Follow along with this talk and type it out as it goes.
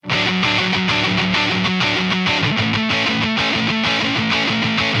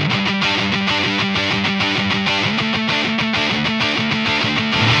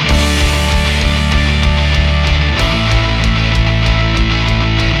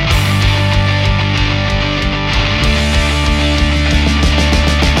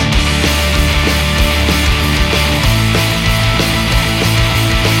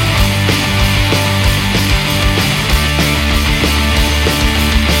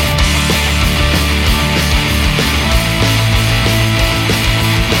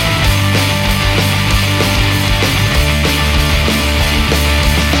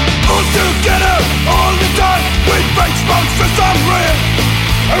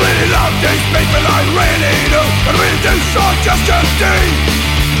really do, but we do so just to see.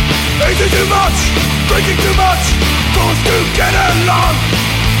 Eating too much, drinking too much, forced to get along.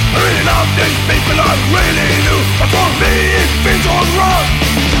 I really love these people, I really do, but for me it feels all wrong.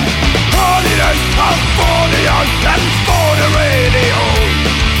 Holidays are for the young and for the really old,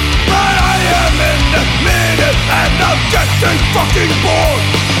 but I am in the middle and I'm getting fucking bored.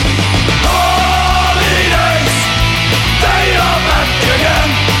 Holidays, they are back again.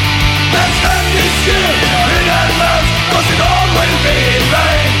 Let's end this year in advance, cause it all will be in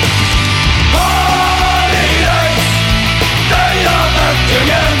vain. Holidays, they are back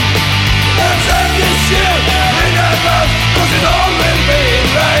again. Let's end this year in advance, cause it all will be in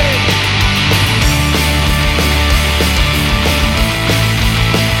vain.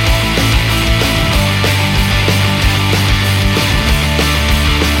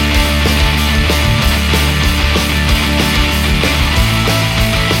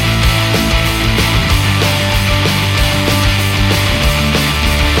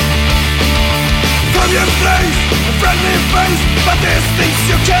 Familiar place, a friendly face, but there's things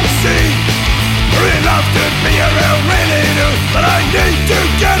you can't see. I really love to be around, really do, but I need to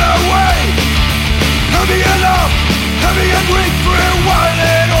get away. Having a laugh, having a drink for a while,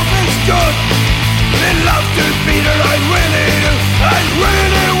 it all feels good. I really love to be there, I really do, I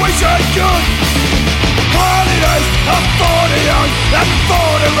really wish I could. Holidays are for the young and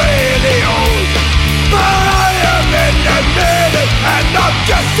for the really old, but I am in the middle and I'm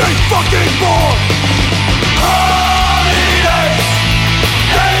getting fucking bored. Holidays,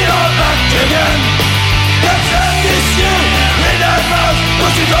 they are back again. Let's end this year in advance,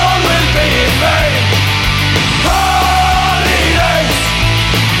 cause it all will be in vain. Holidays,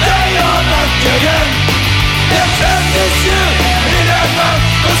 they are back again. Let's end this year in advance,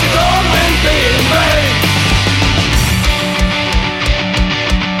 cause it all will be in vain.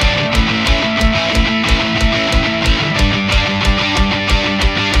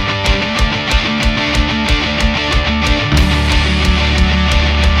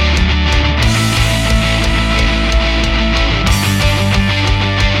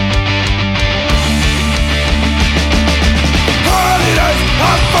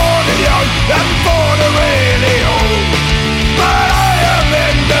 And for the really old, but I am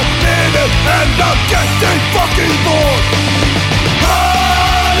in the middle and I'm getting fucking bored.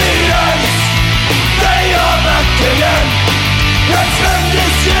 Holidays, they are back again. Let's end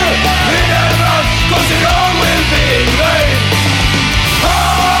this year in advance, cause it all will be in vain.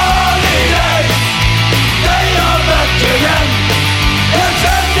 Holidays, they are back again. Let's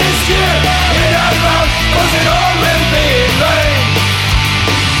end this year in advance, cause it all will be in vain.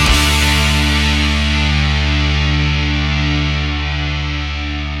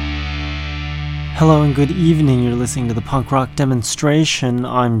 Hello and good evening, you're listening to the Punk Rock Demonstration.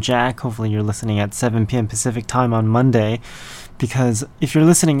 I'm Jack, hopefully you're listening at 7 p.m. Pacific time on Monday, because if you're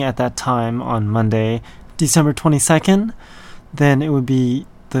listening at that time on Monday, December 22nd, then it would be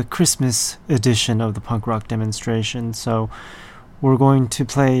the Christmas edition of the Punk Rock Demonstration, so we're going to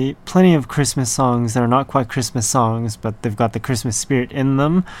play plenty of Christmas songs that are not quite Christmas songs, but they've got the Christmas spirit in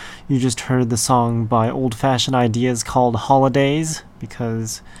them. You just heard the song by Old Fashioned Ideas called Holidays,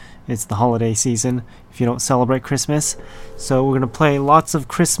 because it's the holiday season if you don't celebrate Christmas. So we're going to play lots of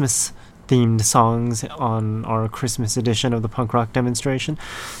Christmas-themed songs on our Christmas edition of the Punk Rock Demonstration.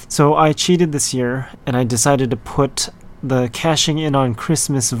 So I cheated this year, and I decided to put the Cashing In on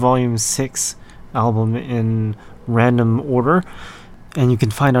Christmas Volume 6 album in random order. And you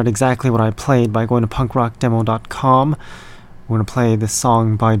can find out exactly what I played by going to punkrockdemo.com. We're going to play the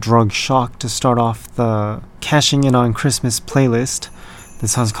song by Drug Shock to start off the Cashing In on Christmas playlist.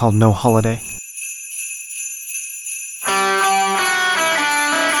 This song's called No Holiday.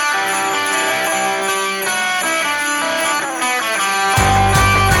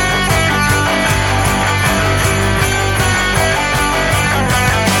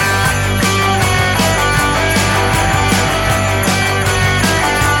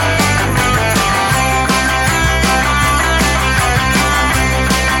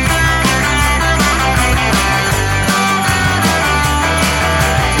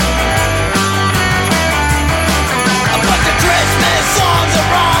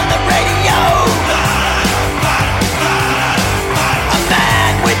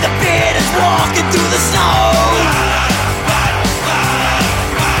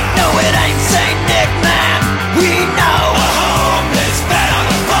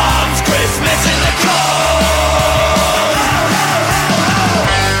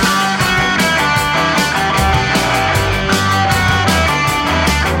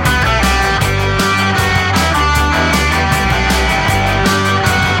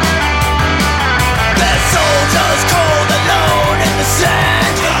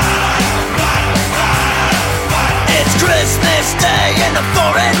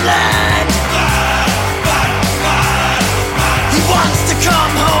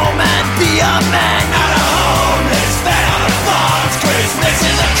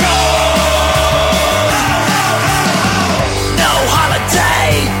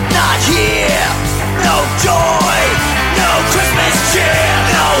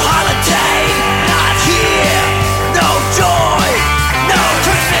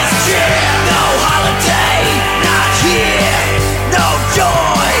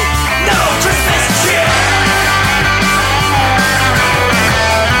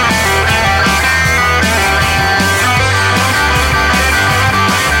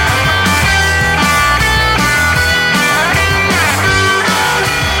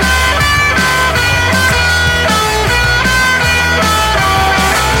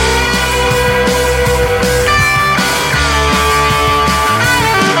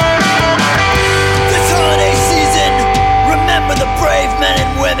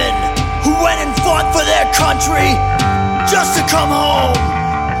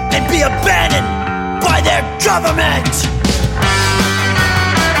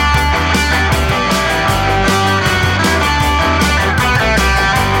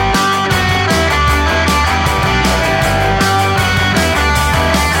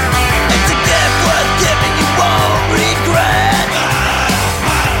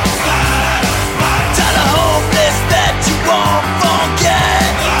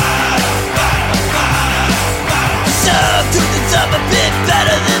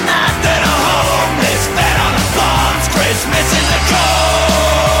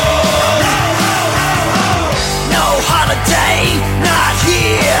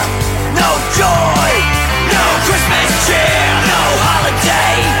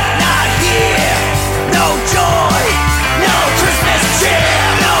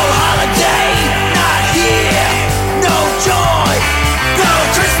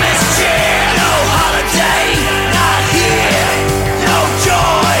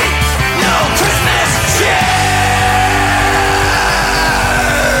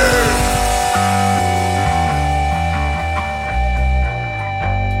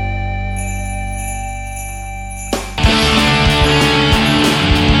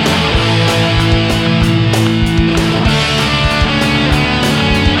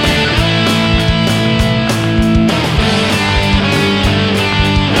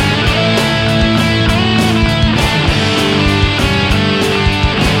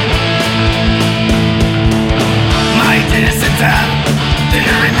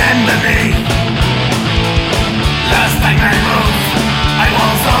 you remember me? Last time I moved, I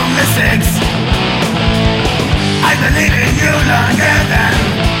was only 6. I believe in you longer than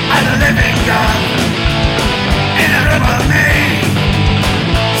I believe in God. In a room of me,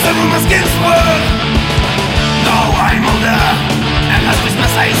 some of my skin's work. Now I'm older, and last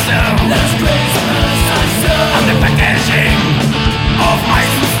Christmas I saw on the packaging of my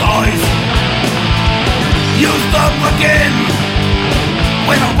toys. You stop working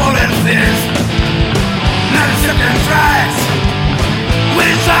when a bullet fist. Now the second tracks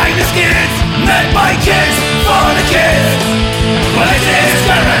with Chinese kids, made by kids for the kids. Well, it is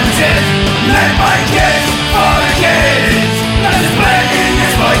guaranteed, made by kids for the kids. Let's play in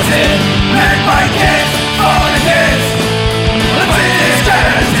exploited, made by kids for the kids. Well, it is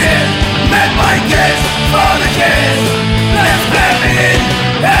guaranteed, made by kids for the kids. Let's play in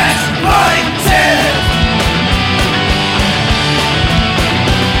exploited.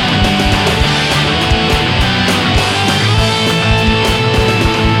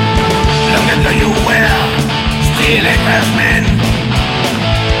 Do you wear stealing craftsmen?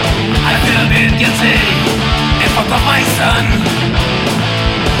 I feel a bit guilty in front of my son.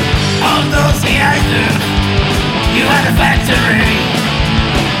 Although see I do, you had a factory,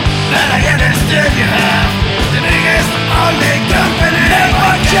 but I understood you have the biggest holding company. Made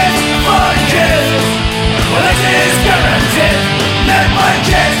by kids for kids. Well, it is guaranteed. Made by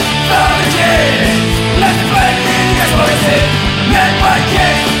kids for the kids. Let the planning exploited. Made by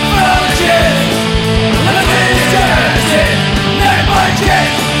kids for the kids. Let it is guaranteed. Made by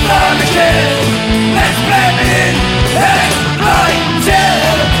kids for the kids. Let's blame it exploited.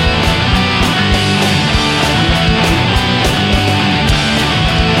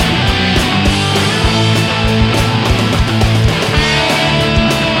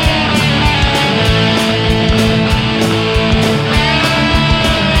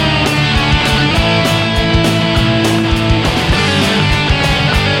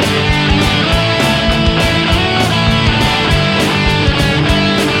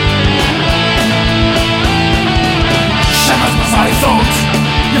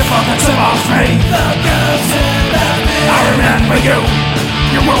 You forgot to walk free. I remember you.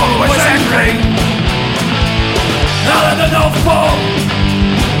 You were always angry. Out of the North Pole,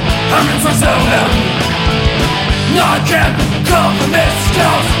 I'm in for so long. No, I can't call the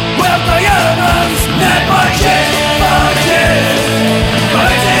mistrust. Well, the humans made by kids for the kids. But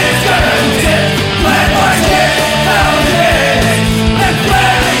it is guaranteed. Made by kids for the kids. And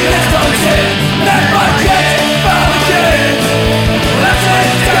plenty exploited. Made by kids for the kids. Let's say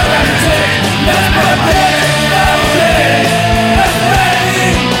it's guaranteed. Let's put it out there. Let's play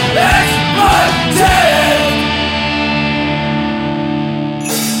exploited.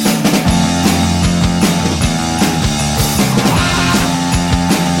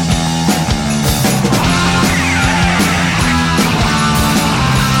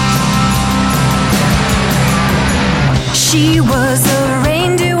 She was a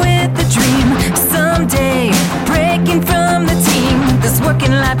reindeer with a dream. Someday, breaking from the team. This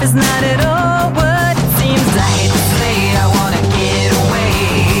working life is not at all what it seems. I hate to say I wanna get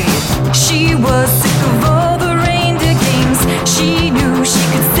away. She was sick of all the reindeer games. She knew she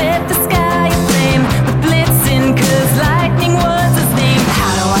could set the sky aflame with blitzing, 'cause lightning was his name.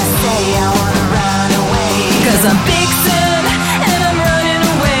 How do I say I wanna run away? 'Cause I'm Vixen and I'm running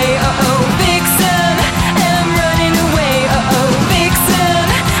away. Uh-oh, Vixen and I'm running away. Uh-oh, Vixen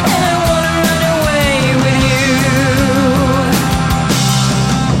and I wanna run away with you.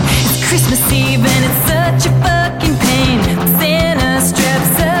 It's Christmas Eve and it's such a fucking pain. Santa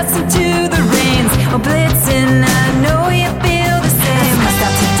straps us into the reins. Oh, Blitzen, I know you feel the same. If I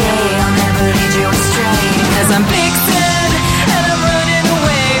stop today, I'll never lead you astray. 'Cause I'm Vixen and I'm running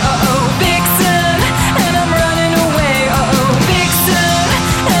away. Uh-oh, Vixen and I'm running away. Uh-oh, Vixen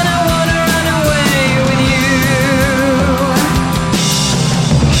and I wanna run away with you.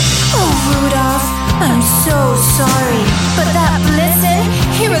 Oh, Rudolph, I'm so sorry, but that Blitzen,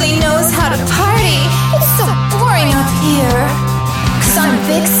 he really knows how to party. It's so boring up here. 'Cause I'm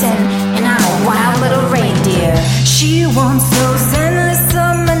Vixen, and I'm a wild little reindeer. She wants those endless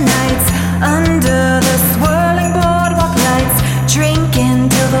summer nights under the swirling boardwalk lights, drinking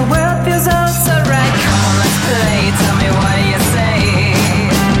till the world feels all so right. Come on, let's play. Tell me what you say.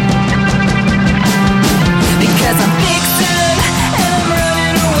 Because I'm Vixen and I'm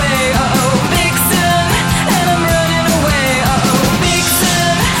running away. Uh-oh, Vixen and I'm running away. Uh-oh,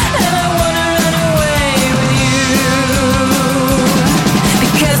 Vixen and I wanna run away with you.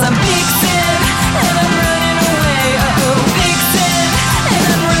 Because I'm Vixen and I'm running away. Uh-oh, Vixen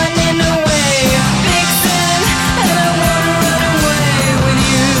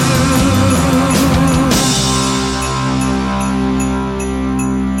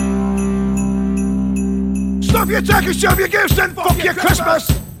your turkey, shove your gifts, and fuck your Christmas.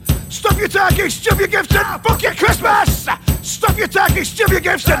 Stuff your turkey, shove your gifts, and fuck your Christmas. Stuff your turkey, shove your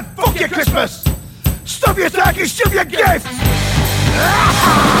gifts, and fuck your Christmas. Stuff your turkey, shove your gifts.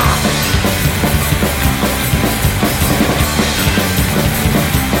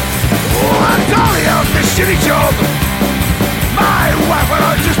 Oh, I'm sorry out this shitty job. My wife and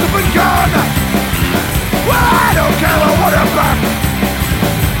I just up and gone. Well, I don't care what I'm back.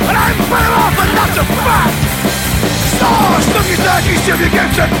 And I'm better off and that's a fact. So, stuff your turkey, shove your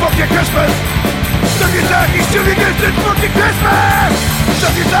gifts, and fuck your Christmas. Stuff your turkey, shove your gifts, and fuck your Christmas.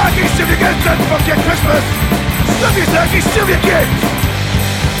 Stuff your turkey, shove your gifts, and fuck your Christmas. Stuff your turkey, shove your gifts.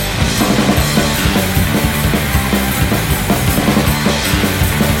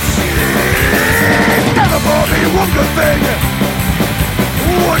 Never bought me one good thing.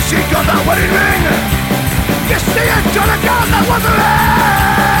 Once she got that wedding ring. You see it, John, a girl that wasn't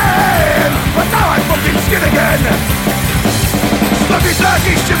in. But now I'm fucking skin again. Stuffy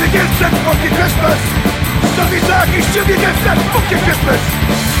turkey, shove your gifts and fucking Christmas. Stuffy turkey, shove your gifts and fucking Christmas.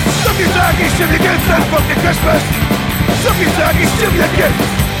 Stuffy turkey, shove your gifts and fucking Christmas. Stuffy turkey, shove your gifts.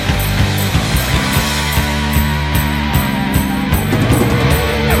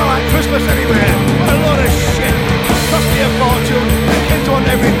 Never like Christmas anywhere. What a lot of shit. Cost me a fortune. The kids want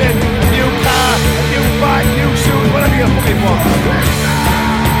everything. New car, new bike, new shoes, whatever you fucking want.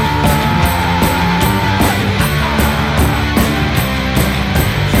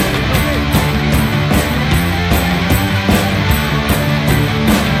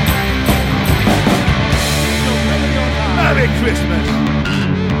 Merry Christmas.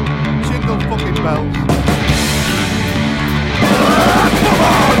 Jingle fucking bells. Come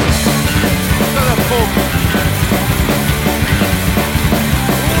on! To the pub.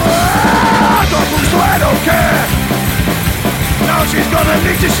 Don't move, so I don't care. Now she's gonna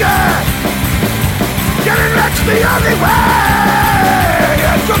need to share. Getting rich the only way.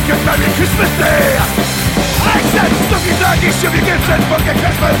 A drunken Merry Christmas Day. I said stuffy turkey, shove your gifts and fucking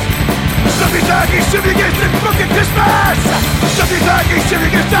Christmas. Stuffy turkey, shove your gifts and fucking Christmas. Stuffy turkey, shove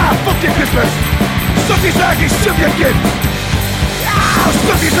your gifts and fucking Christmas. Stuffy turkey, shove your gifts.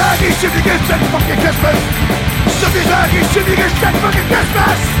 Stuffy turkey, shove your gifts and fucking Christmas. Stuffy turkey, shove your gifts and fucking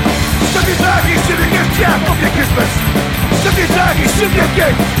Christmas. Stuffy turkey, shove your gifts, yeah, fucking Christmas. Stuffy turkey, shove your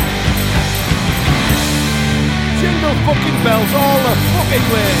gifts. Jingle fucking bells all the fucking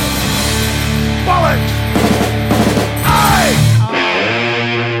way. Bollocks! Aye!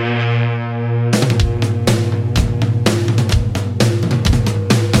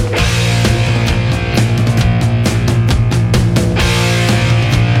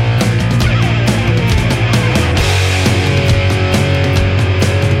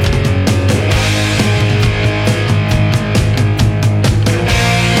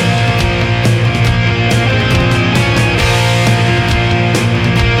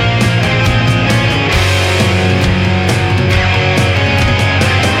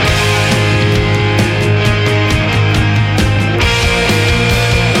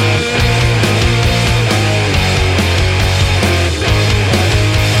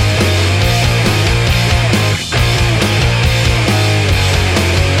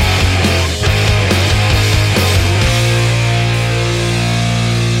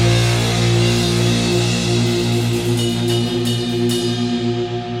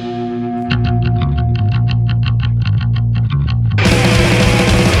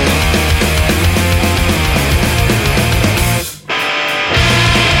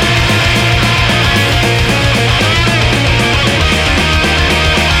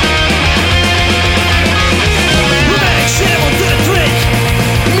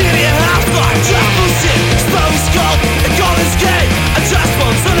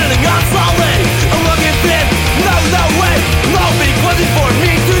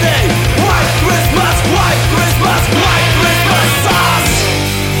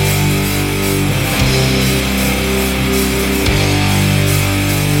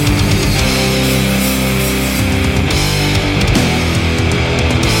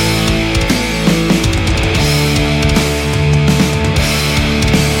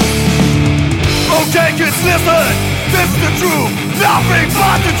 Listen, this is the truth, nothing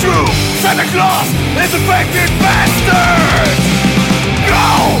but the truth. Santa Claus is a fucking bastard. Go!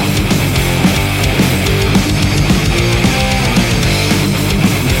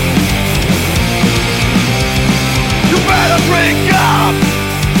 You better drink up,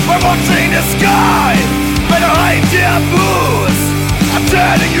 we're watching the sky. Better hide your booze, I'm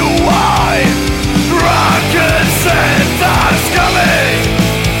telling you why. Drunken Santa's coming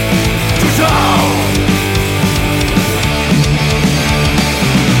to town.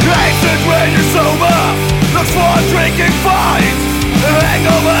 Exit when you're sober, look for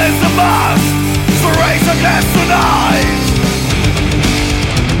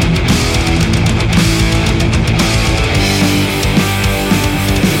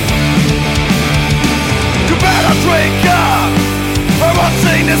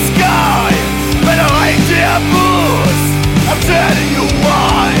sky and a reindeer boots. I'm telling you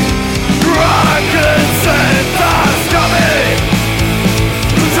why. Drunken Santa's coming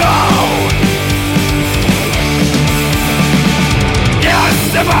to town. Er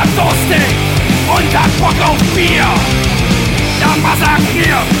ist immer durstig und hat Bock auf Bier. Ja, was sagt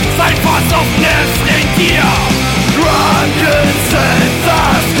ihr? Sein versoffenes Rentier. Drunken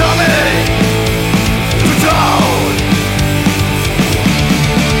Santa's coming to town.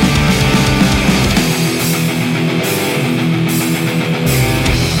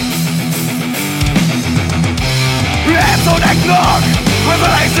 Hands on eggnog, with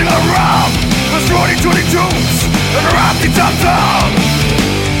an icing around. There's 2022s and around the top.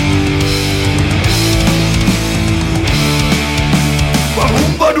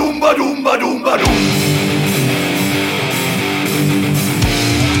 Ba-boom, ba-doom, ba-doom, ba-doom, ba-doom.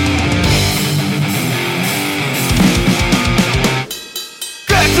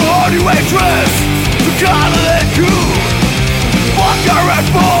 Get to horny waitress, to Carla and Cool. Vodka Red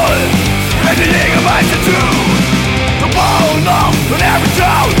Bull, and the Jägermeister too. The bone off in every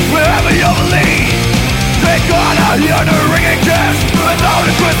town, wherever you believe. They gonna hear the ringing cash, without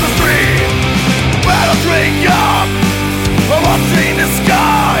a Christmas tree. Better drink up, I'm watching the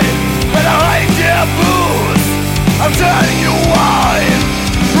sky, and I hate their booze. I'm telling you why.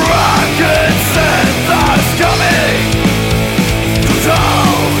 Drunken Santa's coming to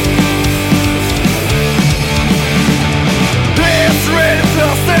town. He's really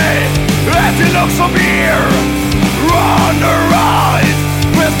thirsty, as he looks for beer. On the rise,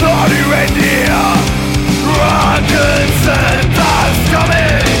 with naughty reindeer. Drunken Santa's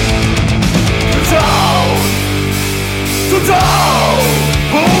coming to town. To town.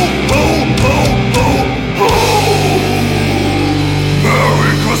 Boom, boom, boom, boom, boom.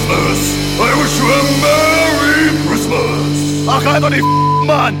 Merry Christmas. I wish you a Merry Christmas. Ach, halt doch die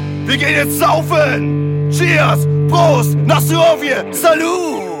Mann. Wir gehen jetzt saufen. Cheers. Prost. Na zdrowie.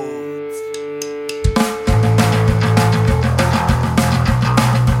 Salut.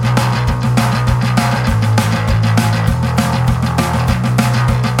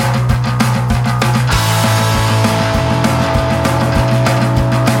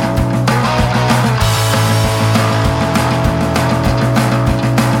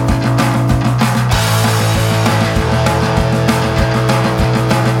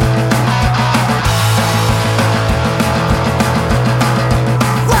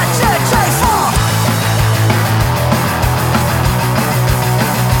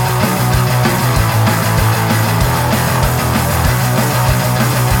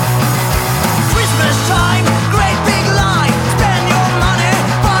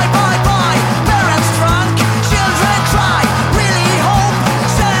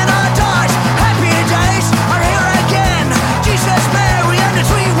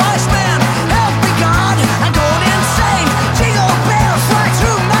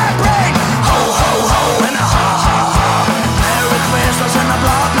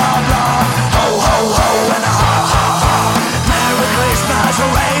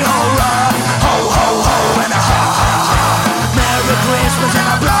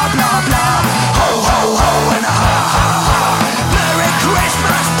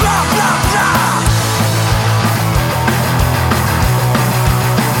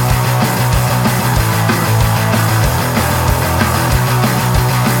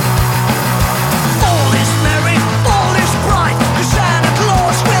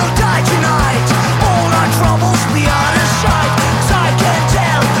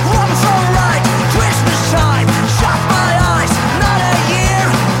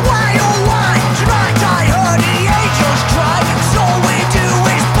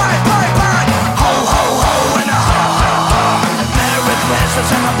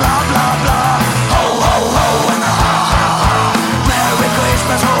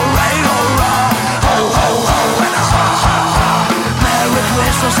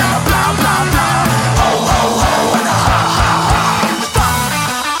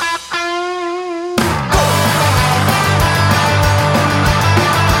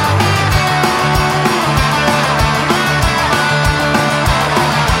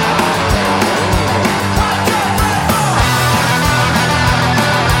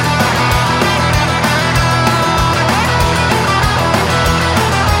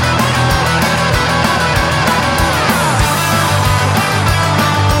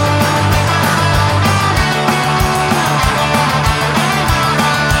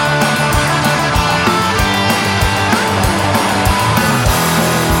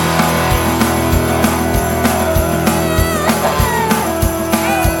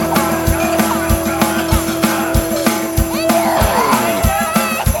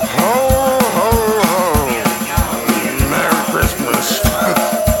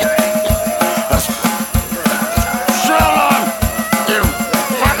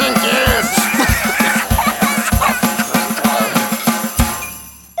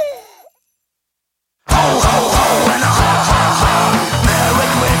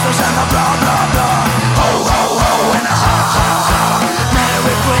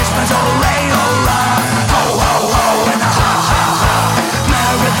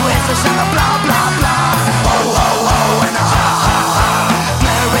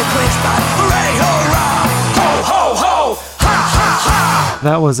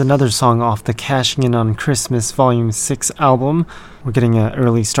 That was another song off the Cashing In on Christmas Volume 6 album. We're getting an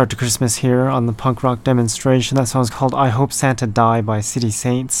early start to Christmas here on the punk rock demonstration. That song's called I Hope Santa Die by City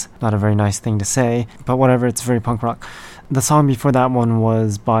Saints. Not a very nice thing to say, but whatever, it's very punk rock. The song before that one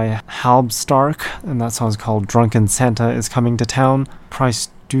was by Halbstark, and that song's called Drunken Santa is Coming to Town. Price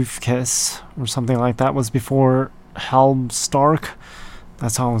Dufkes, or something like that, was before Halbstark.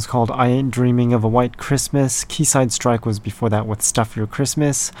 That song was called I Ain't Dreaming of a White Christmas. Quayside Strike was before that with Stuff Your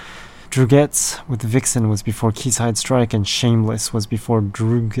Christmas. Drugetz with Vixen was before Quayside Strike, and Shameless was before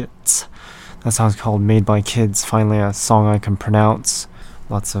Drugetz. That song's called Made by Kids. Finally, a song I can pronounce.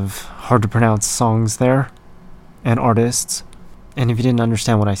 Lots of hard to pronounce songs there, and artists. And if you didn't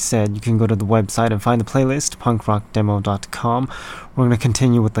understand what I said, you can go to the website and find the playlist, punkrockdemo.com. We're going to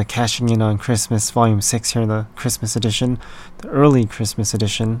continue with the Cashing In on Christmas Volume 6 here, the Christmas edition, the early Christmas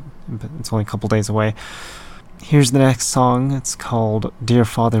edition. It's only a couple days away. Here's the next song. It's called Dear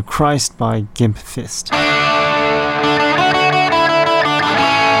Father Christ by Gimp Fist.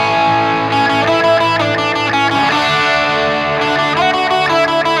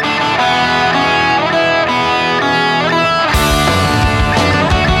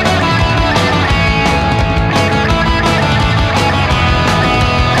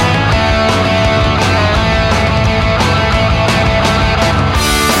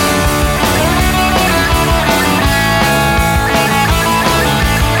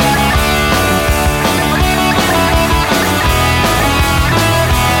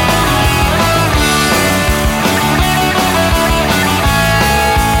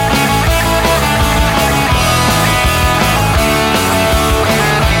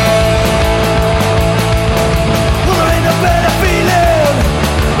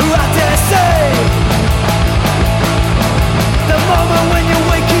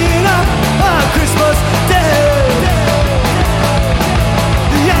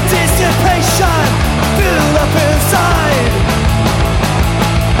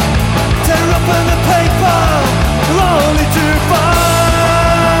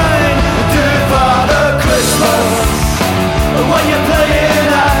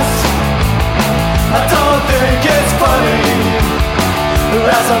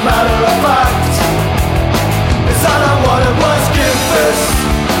 As a matter of fact, it's all I wanted was Gimp-Fist.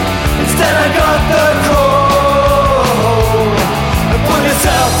 Instead I got the call. And put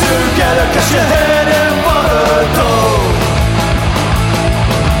yourself together, cause you're heading for the door.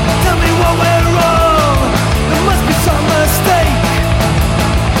 Tell me what went wrong, there must be some mistake.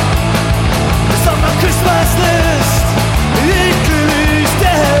 It's on my Christmas list, it clearly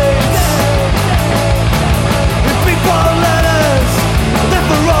states in people letters, they're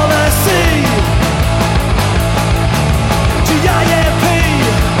for all I see. G-I-M-P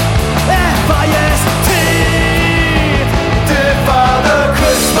F-I-S-T. Dear Father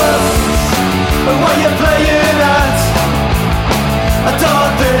Christmas, what you playing at? I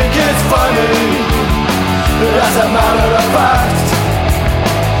don't think it's funny. As a matter of fact,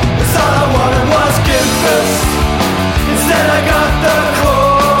 it's all I wanted was Gimp-Fist. Instead I got the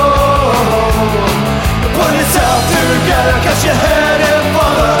call. Put yourself together, cause you're heading for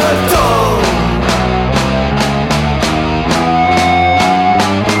the door.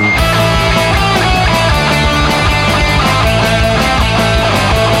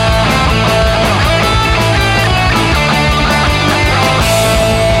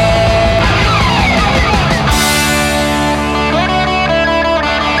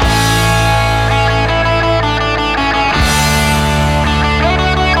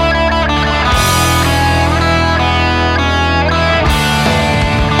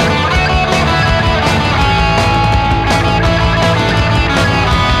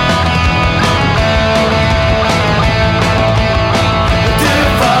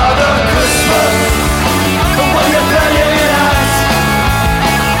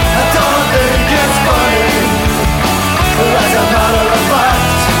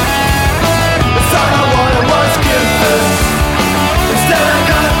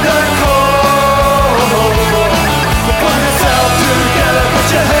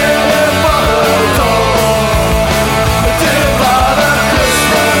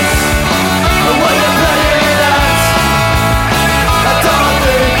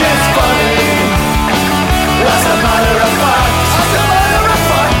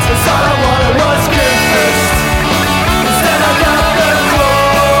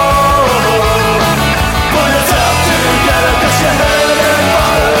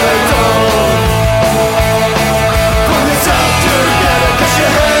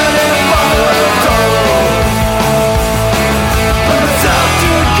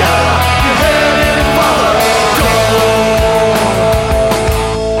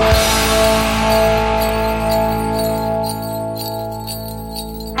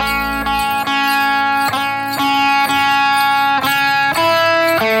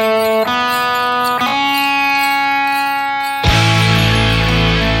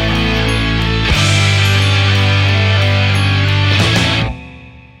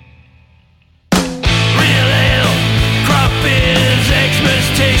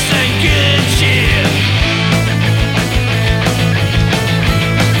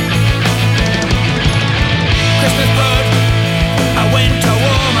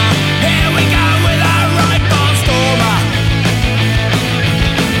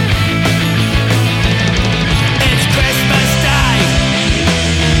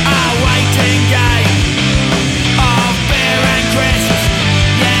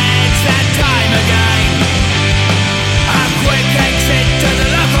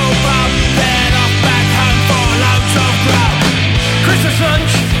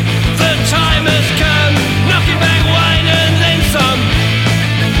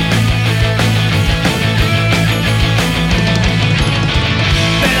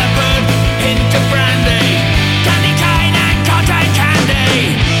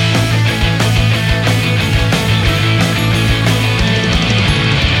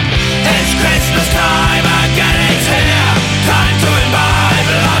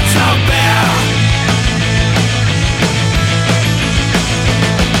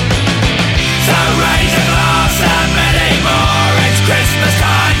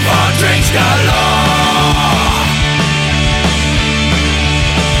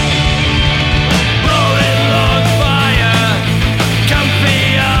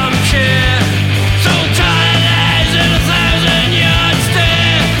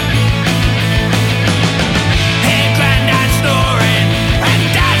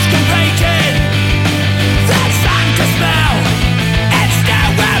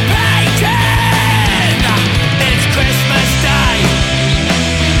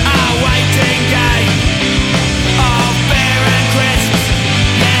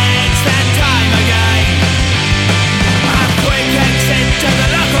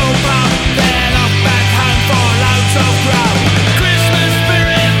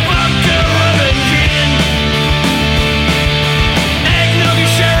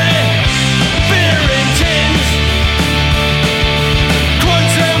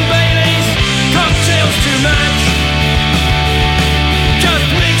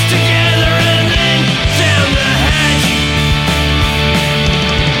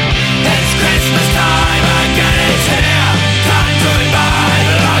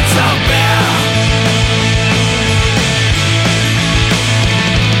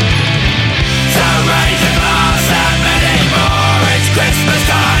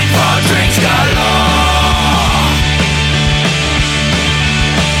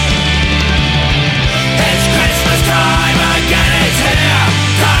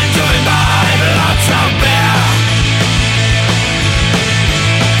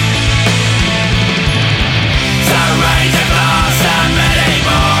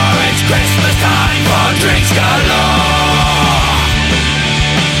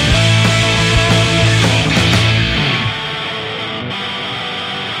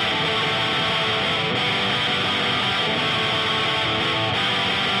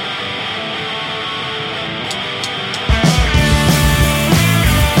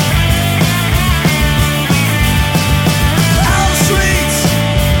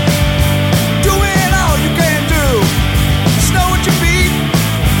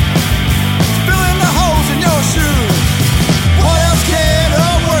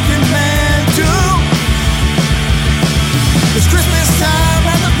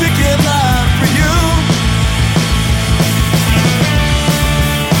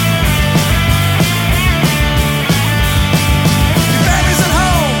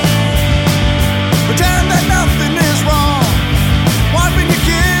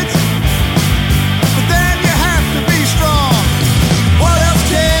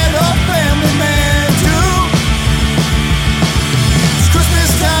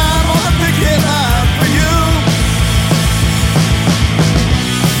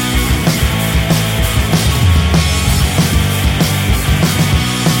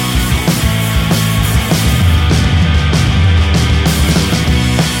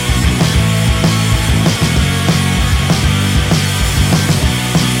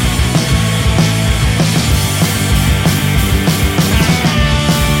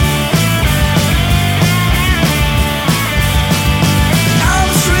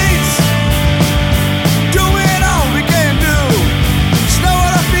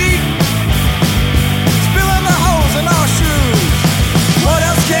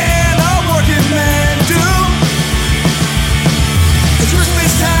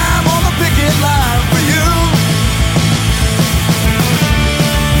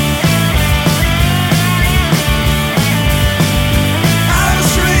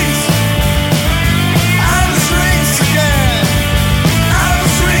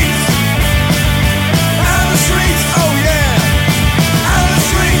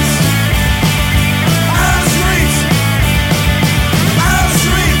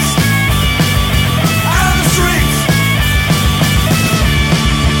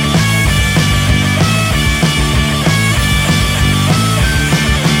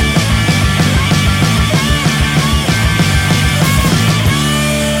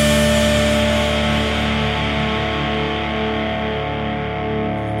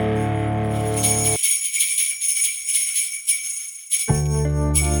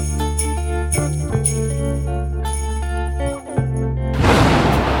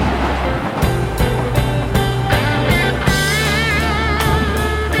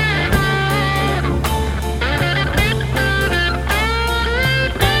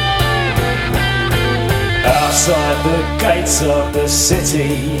 outside the gates of the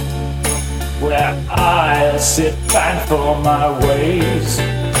city, where I'll sit back for my ways.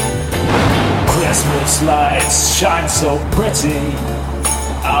 Christmas lights shine so pretty,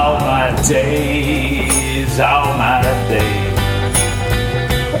 all my days, all my days.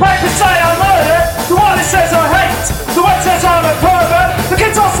 The papers say I'm murdered, the one that says I hate, the one says I'm a pervert, the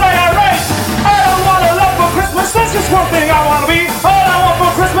kids all say I rape. I don't want a love for Christmas, there's just one thing I want to be. All I want for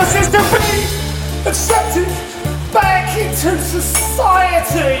Christmas is to be accepted back into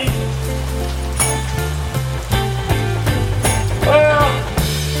society. Well,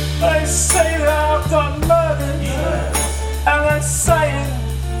 they say that I've done murder, and they say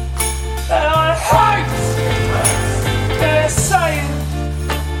that I hate. They're saying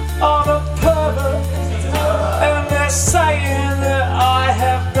I'm a pervert, and they're saying that I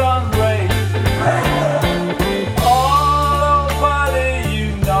have done rape. All over the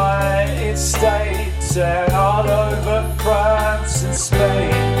United States and all over France and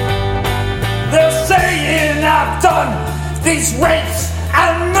Spain, they're saying I've done these rapes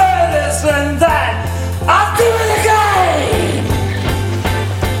and murders and that I'll do it again.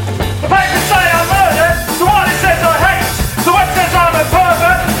 The papers say I'm murdered, the one that says I hate, the web says I'm a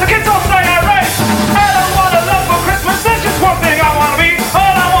pervert, the kids all say I rape. I don't want a love for Christmas, there's just one thing I want to be.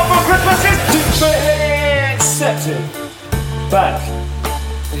 All I want for Christmas is to be accepted back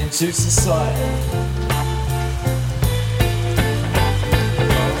into society.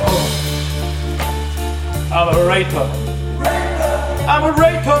 Oh, I'm a raper. I'm a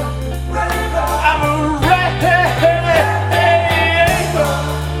raper. I'm a raper.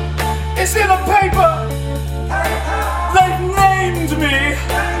 It's in the paper. They've named me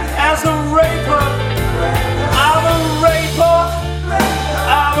as a raper. I'm a raper.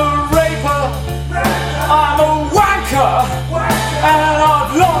 I'm a raper. I'm a wanker. And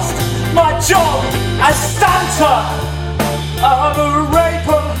I've lost my job as Santa. I'm a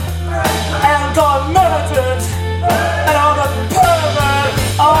raper. And I'm murdered. And I'm a pervert.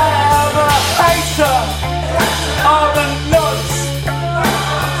 I am a hater. I'm a nut.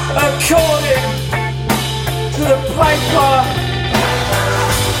 According to the paper,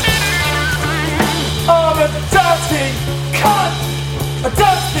 I'm a dirty cunt, a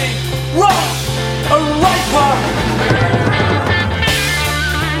dirty rat, a raper.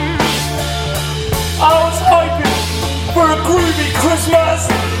 I was hoping for a groovy Christmas,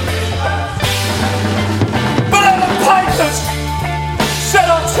 but then the papers said I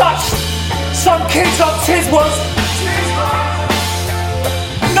touched some kids on Tiswas.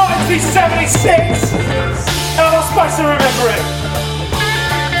 1976, and I'm not supposed to remember it.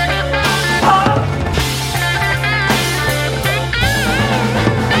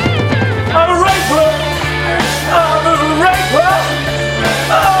 I'm a raper. I'm a raper.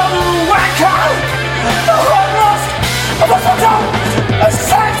 I'm a wanker. I'm lost. I'm a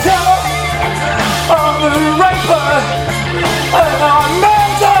Santa. I'm a raper. And I'm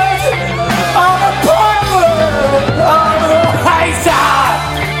murdered. I'm a pervert. I'm a hater.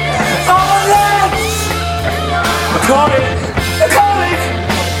 I call it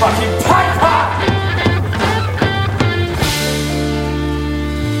fucking piper.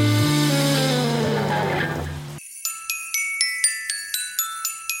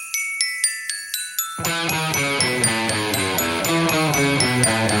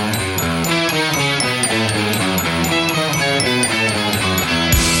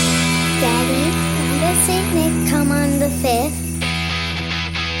 Daddy, when does Saint Nick come on the 5th?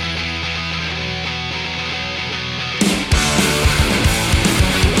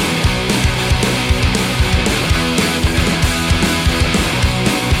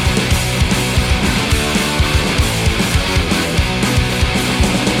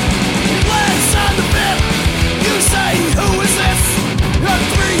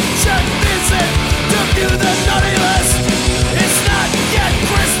 It's not yet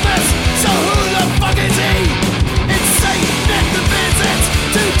Christmas, so who the fuck is he? It's Saint Nick.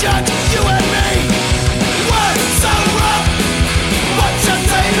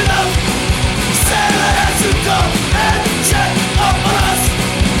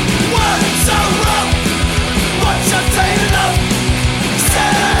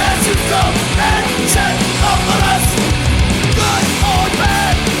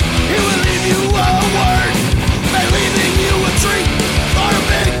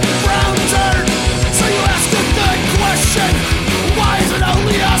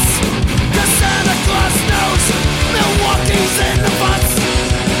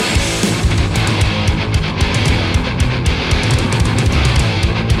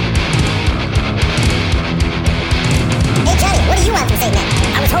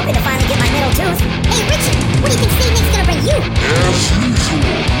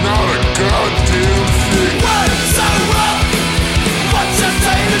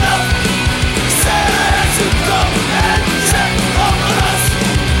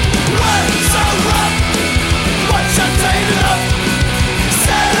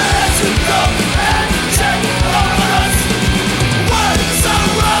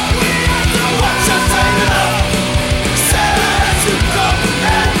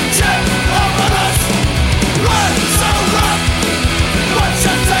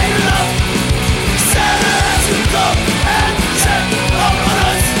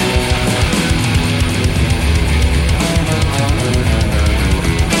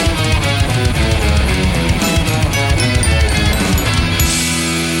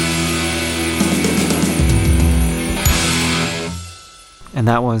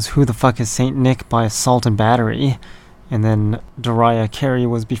 that was Who the Fuck is Saint Nick by Assault and Battery. And then Mariah Carey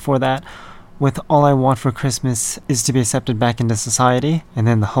was before that with All I Want for Christmas Is to Be Accepted Back into Society. And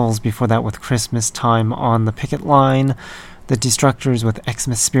then the Hulls before that with Christmas Time on the Picket Line. The Destructors with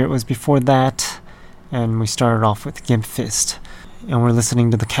Xmas Spirit was before that. And we started off with Gimp Fist. And we're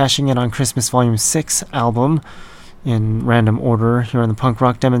listening to the Cashing In on Christmas Volume 6 album in random order here on the Punk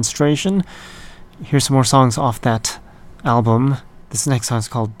Rock Demonstration. Here's some more songs off that album. This next song is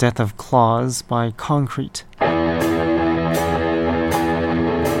called Death of Claws by Concrete.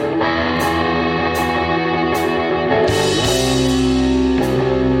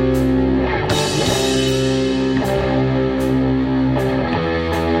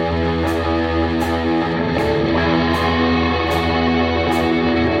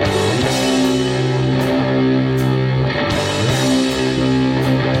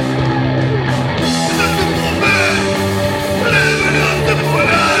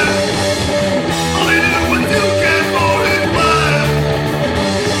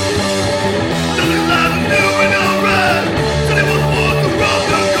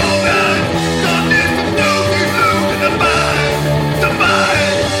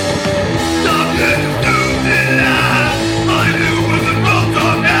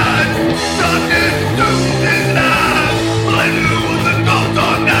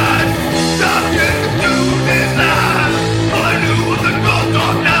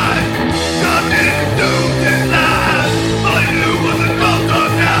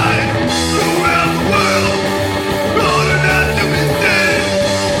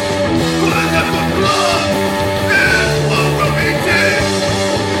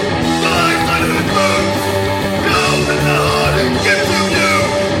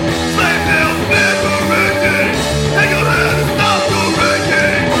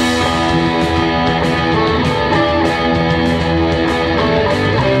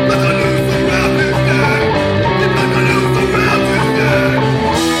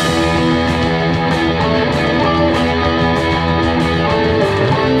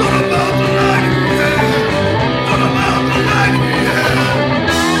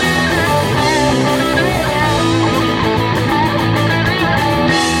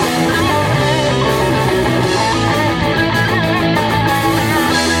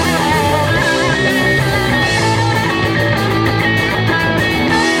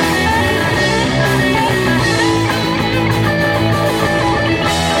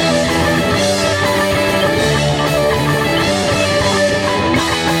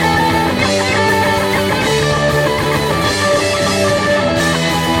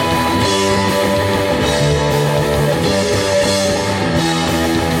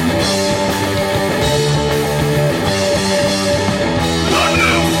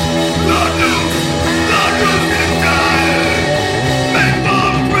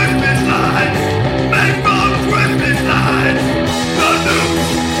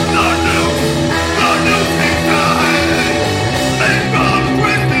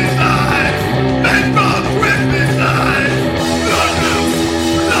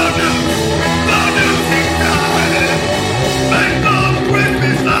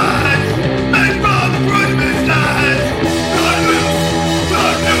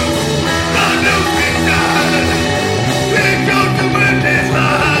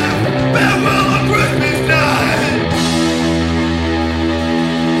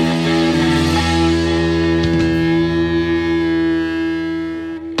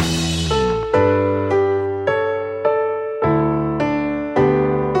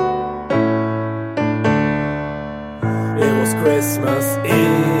 Christmas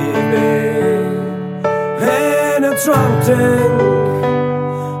evening in a drunk tank.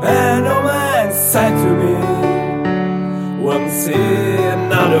 An old man said to me, "Won't see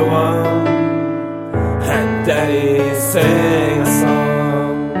another one." And Daddy sang a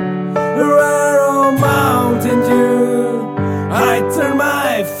song, a rare old Mountain Dew. I turned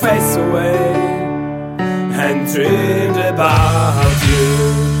my face away and dreamed about you.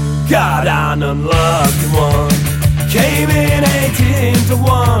 Got an unlucky one, came in 18 to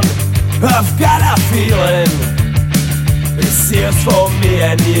 1. I've got a feeling this year's for me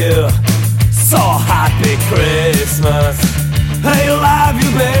and you. So happy Christmas, I love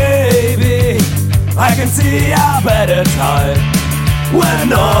you baby. I can see a better time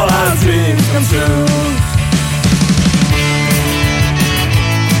when all our dreams come true.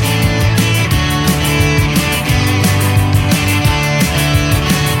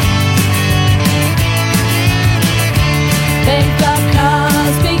 They've got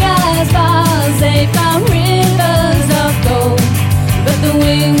cars big as bars, they've got rivers of gold, but the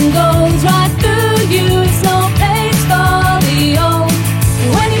wind goes right through you, it's no place for the old.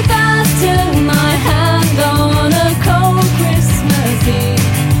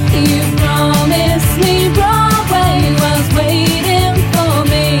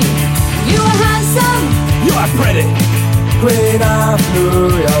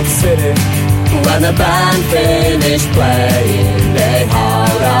 When the band finished playing, they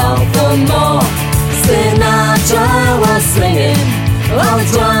howled out for more. Sinatra was singing, all the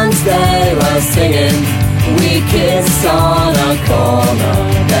drums they were singing. We kissed on a corner,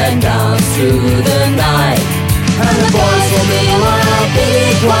 then danced through the night. And the boys from the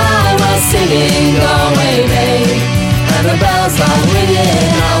big choir were singing Galway Bay. And the bells are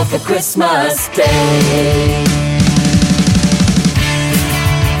ringing out for Christmas Day.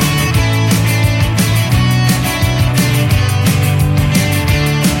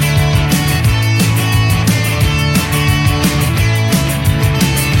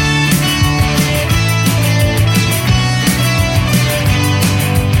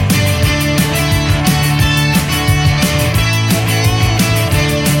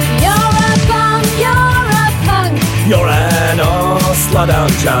 You're an Oslo-down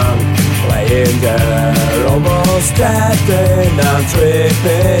chunk, playing there, almost dead, and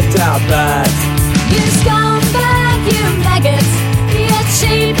tripping out that. You scumbag, you maggot, you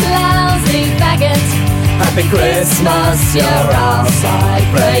cheap, lousy faggot. Happy Christmas, you're outside,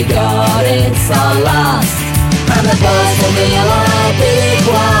 pray God it's our last. And the boys from the big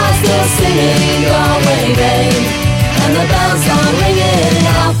choir still singing Galway Bay. And the bells are ringing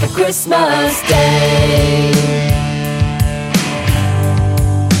out for Christmas Day.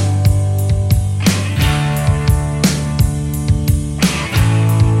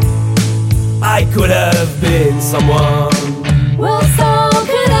 I could have been someone. Well, so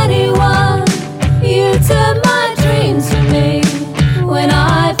could anyone. You took my dreams from me when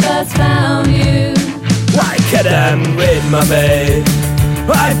I first found you. I get them with my babe,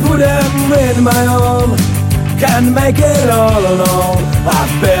 I put them with my own. Can't make it all alone, I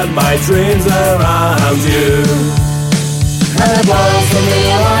built my dreams around you. And the boys from the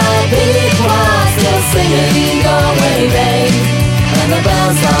big choir still singing Galway Bay. And the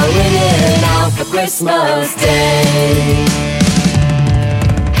bells are ringing out for Christmas Day.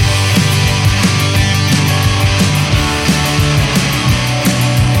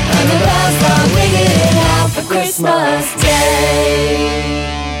 And the bells are ringing out for Christmas Day.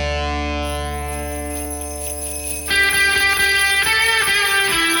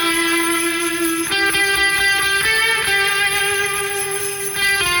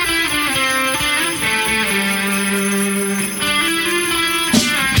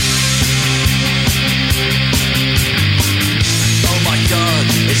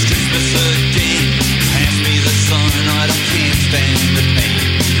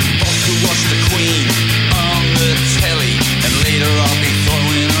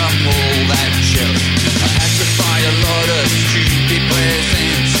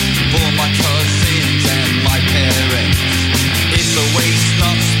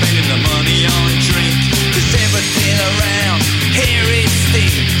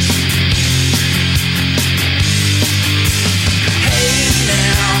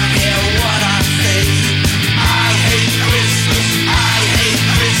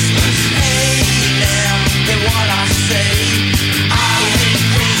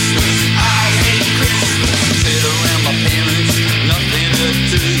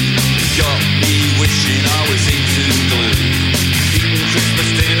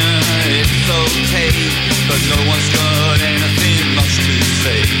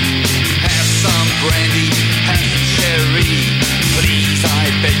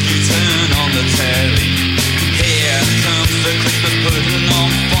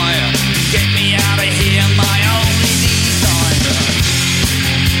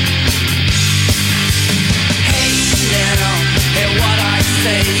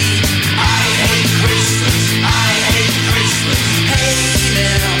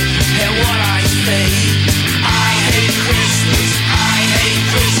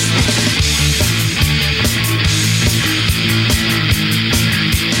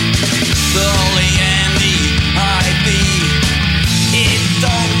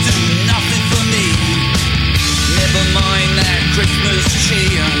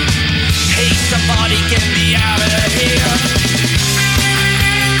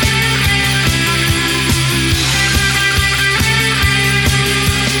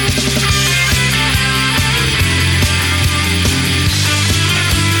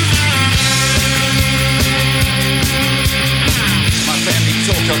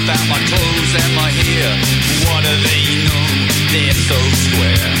 about my clothes and my hair. What do they know? They're so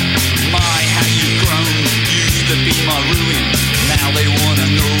square. My, how you've grown, used to be my ruin. Now they wanna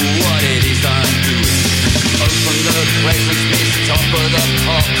know what it is I'm doing. Open the presents, miss top of the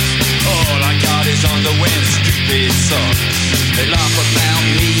pops. All I got is underwear and stupid socks. They laugh about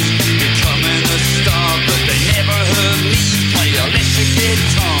me becoming a star, but they never heard me play electric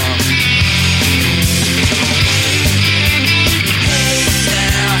guitar.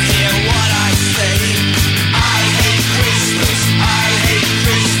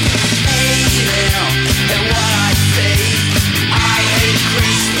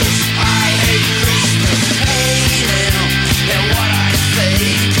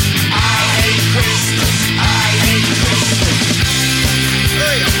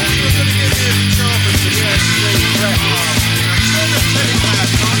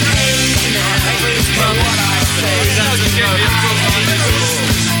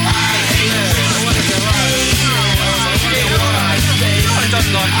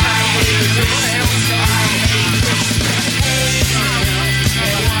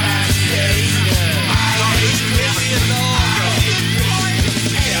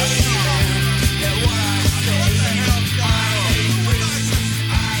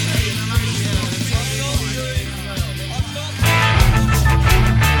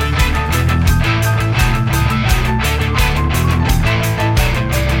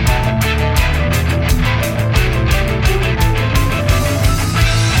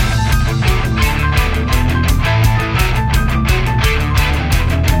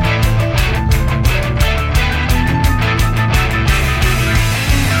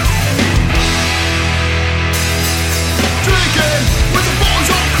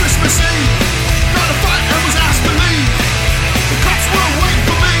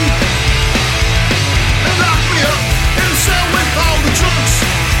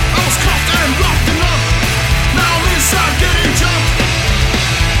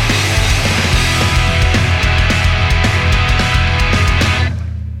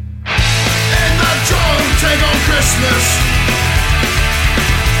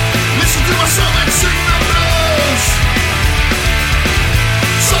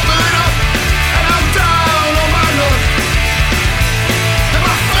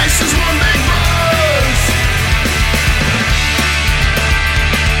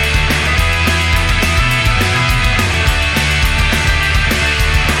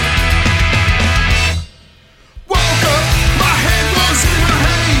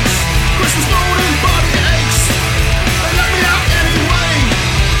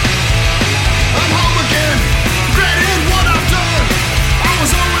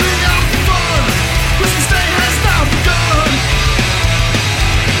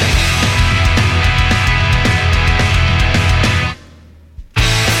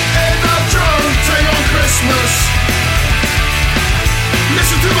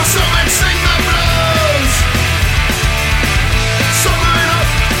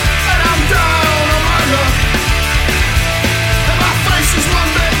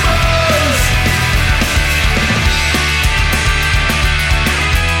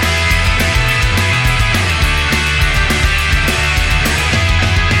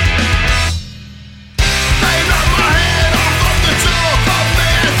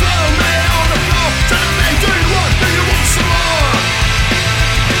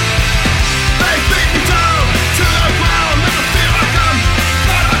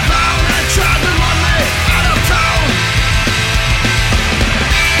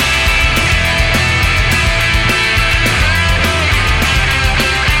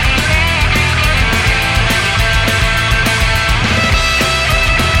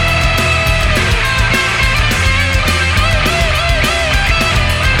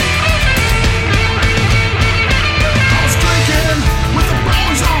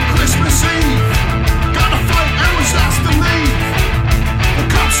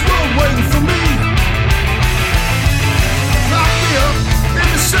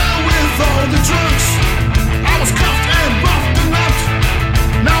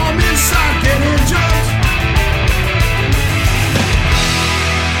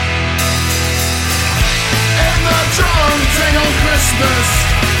 drunk, take on Christmas.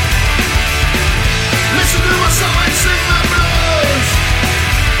 Listen to my song and sing my blues.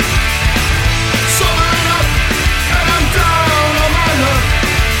 Sobering up and I'm down on my luck,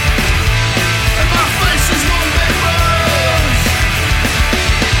 and my face is one big rose.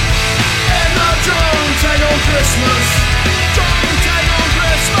 And I'm drunk, take on Christmas. Drunk, take on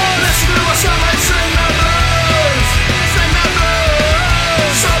Christmas. Listen to my song and sing my blues. Sing my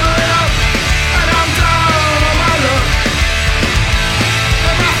blues. Sobering up and I'm down on my luck,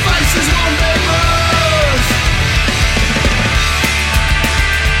 and my face is one big rose.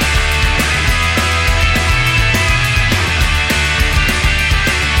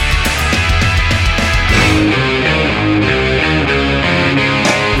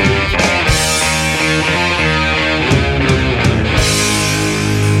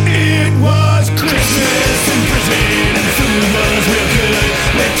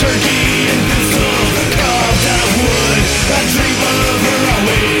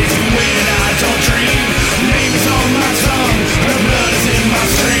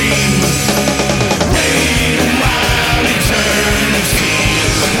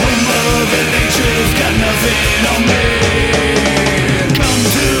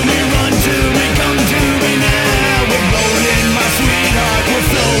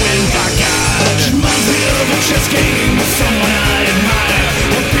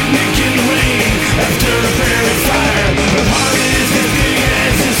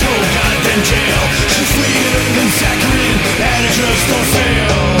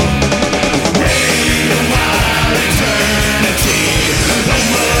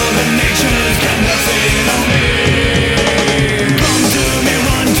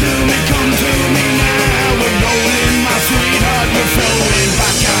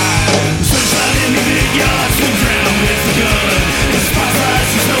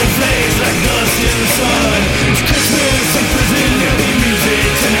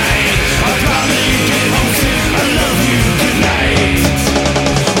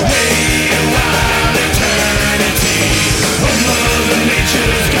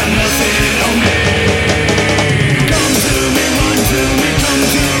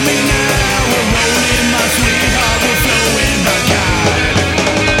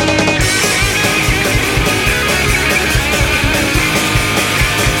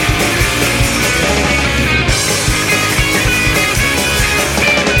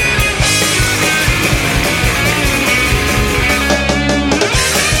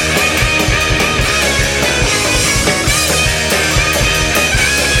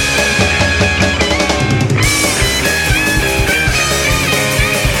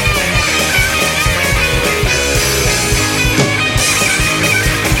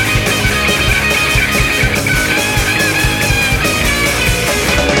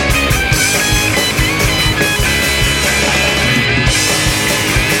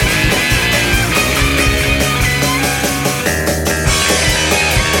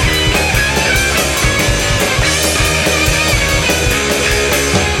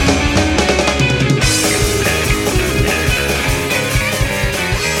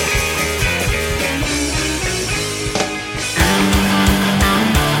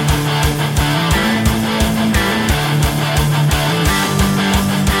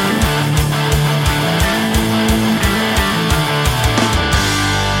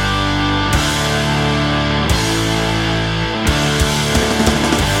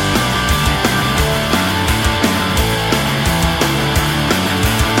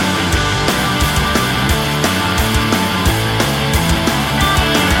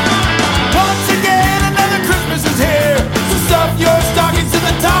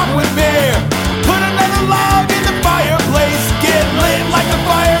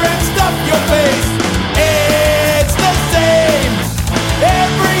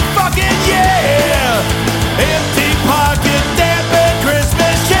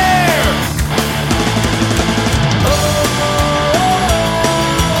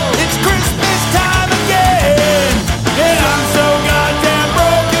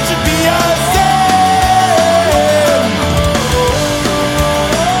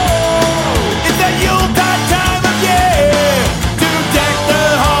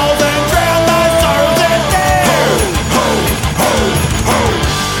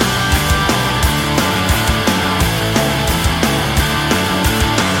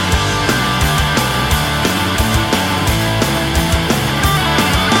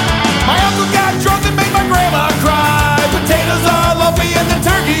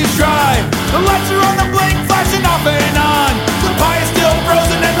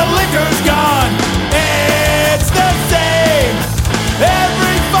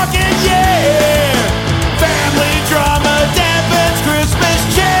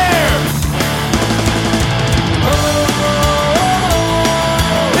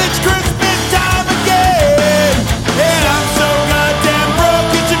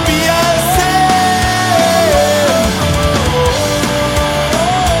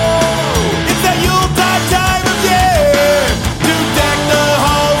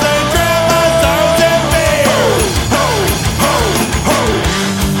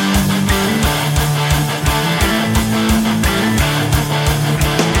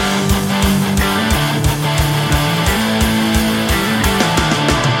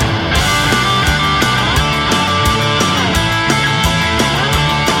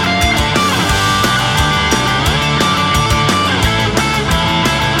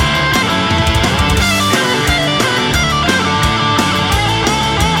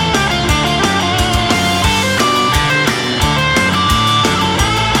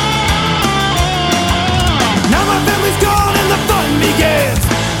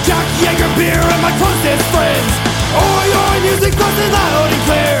 sounding loud and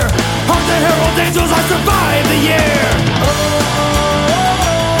clear. Hark the herald angels, I survived the year.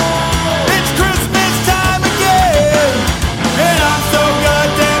 It's Christmas time again, and I'm so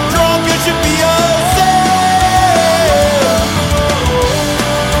goddamn drunk it should be a sin.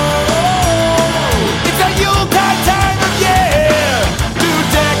 It's a Yuletide time of year to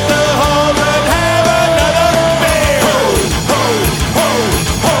deck the halls and have another beer. Ho, ho, ho,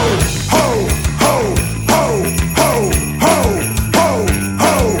 ho, ho, ho, ho, ho, ho, ho, ho,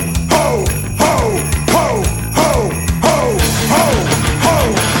 ho, ho, ho, ho, ho, ho,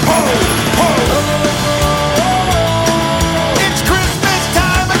 ho, ho. It's Christmas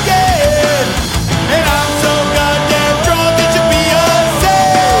time again, and I'm so goddamn drunk it should be a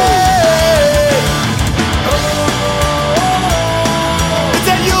sin. It's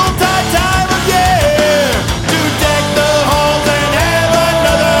a Yuletide time of year to deck the halls and have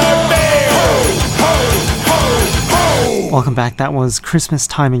another beer. Ho, ho, ho, ho. Welcome back. That was Christmas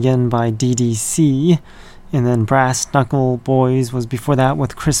Time Again by DDC. And then Brass Knuckle Boys was before that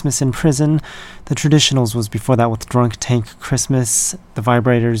with Christmas in Prison. The Traditionals was before that with Drunk Tank Christmas. The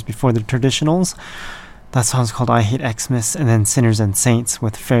Vibrators before the Traditionals. That song's called I Hate Xmas. And then Sinners and Saints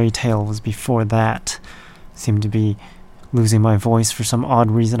with Fairy Tale was before that. Seemed to be losing my voice for some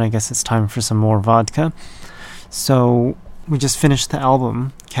odd reason. I guess it's time for some more vodka. So we just finished the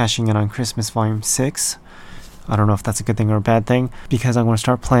album, Cashing In on Christmas Volume 6. I don't know if that's a good thing or a bad thing, because I'm going to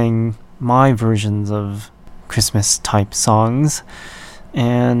start playing my versions of Christmas type songs.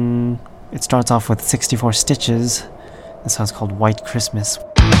 And it starts off with 64 Stitches. The song's called White Christmas.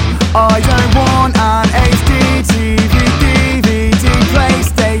 I don't want an HD TV, DVD,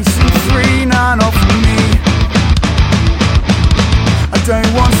 PlayStation 3, none of me. I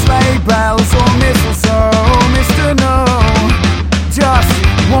don't want sleigh bells or mistletoe, Mr. No. Just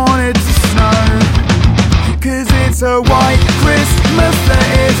want it to snow. 'Cause it's a white Christmas that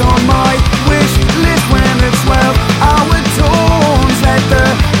is on my wish list when the 12-hour dawns let the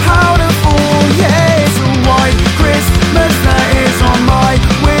powder fall. Yeah, it's a white Christmas that is on my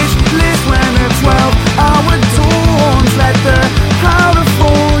wish list when the 12-hour dawns let the powder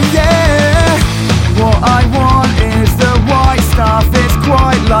fall. Yeah, what I want is the white stuff, it's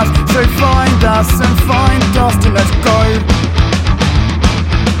quite lush. So find us and find dust and let's go.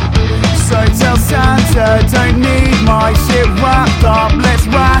 So tell Santa, don't need my shit wrapped up. Let's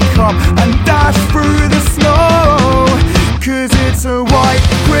rack up and dash through the snow. 'Cause it's a white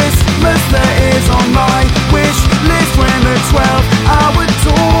Christmas that is on my wish list when the 12-hour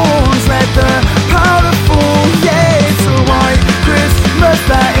dawns let the powder fall. Yeah, it's a white Christmas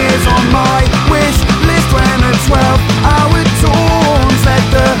that is on my wish list when the 12-hour dawns let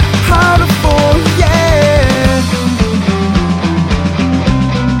the powder fall. Yeah.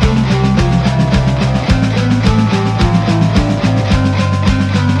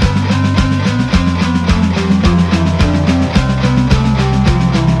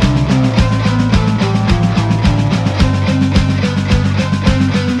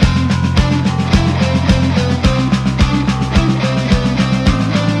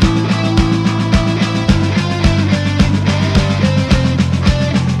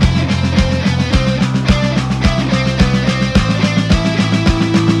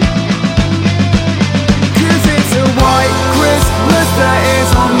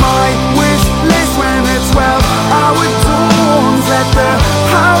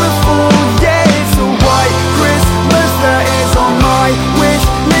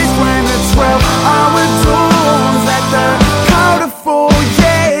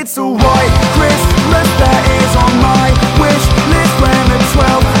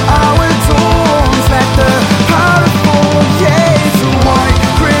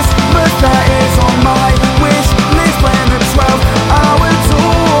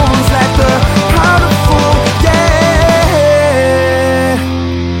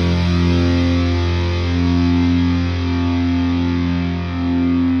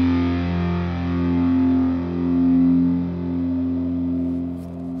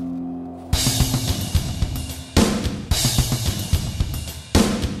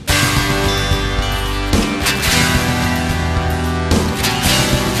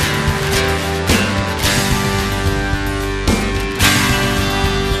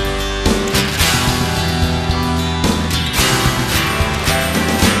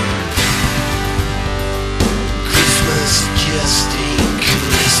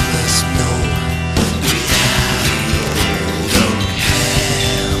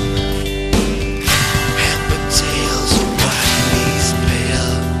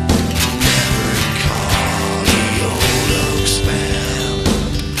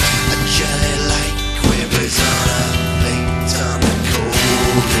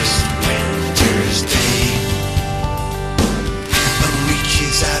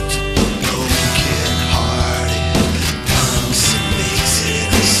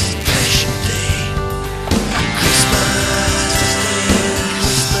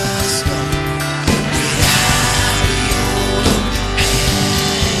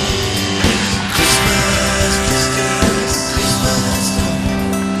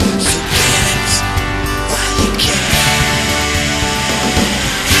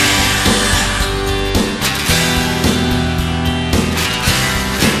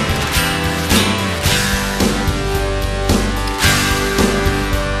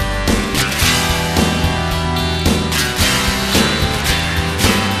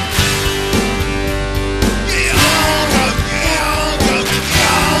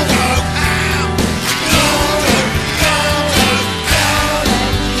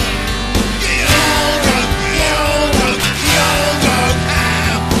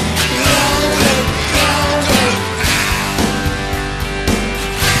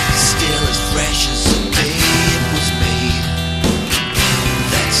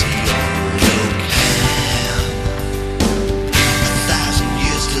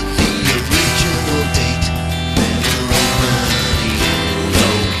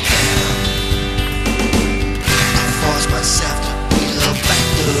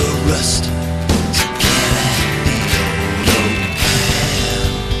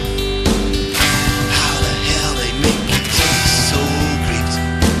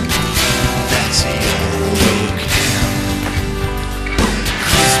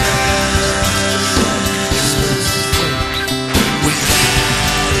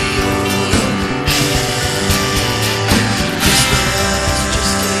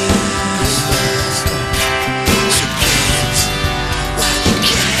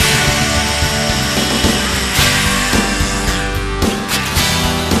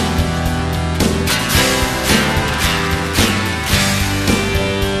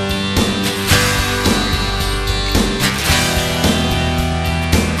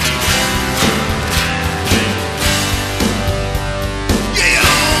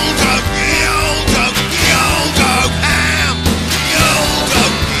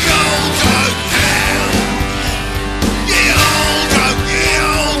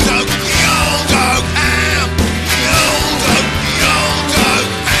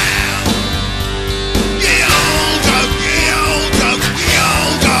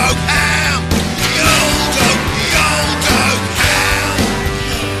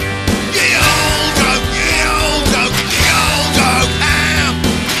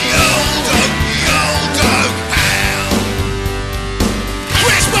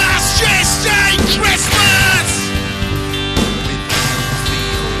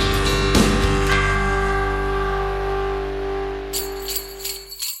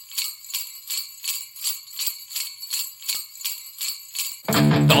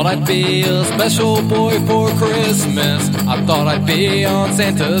 thought I'd be a special boy for Christmas. I thought I'd be on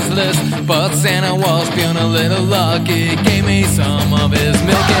Santa's list, but Santa was being a little lucky. Gave me some of his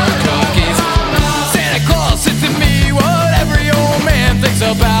milk and cookies. Santa Claus said to me what every old man thinks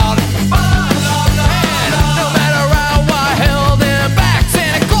about. And no matter how I held him back,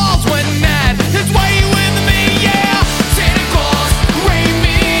 Santa Claus went mad his way with me, yeah. Santa Claus rained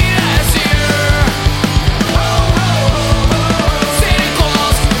me last year. Santa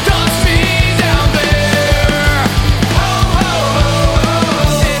Claus touched me down there.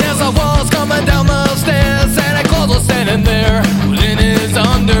 And as I was coming down the stairs, Santa Claus was standing there in his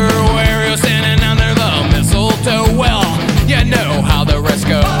underwear. He was standing under the mistletoe. Well, you know how the rest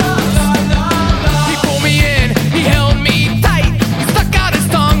goes. He pulled me in, he held me tight, he stuck out his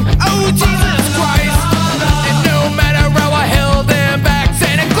tongue, oh Jesus Christ. And no matter how I held him back,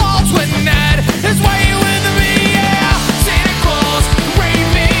 Santa Claus went mad his way with me, yeah. Santa Claus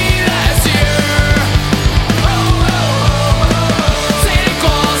rained me last year. Santa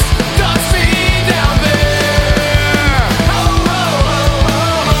Claus touched me down there.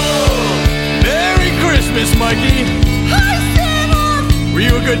 Merry Christmas, Mikey. Hi, Santa! Were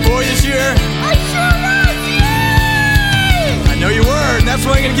you a good boy this year? I sure was! Yay! I know you were, and that's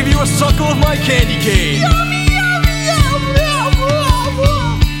why I'm gonna give you a suckle of my candy cane. Yummy, yummy, yum, yum, yum,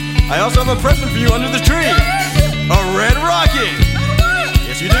 yum. I also have a present for you under the tree. A red rocket.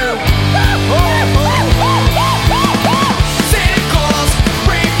 Yes, you do. Santa Claus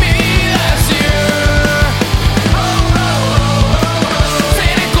rained me last year.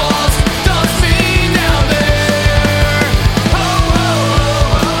 Santa Claus touched me down there.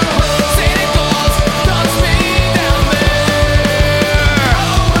 Santa Claus touched me down there.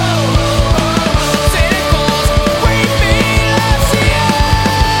 Santa Claus rained me last year.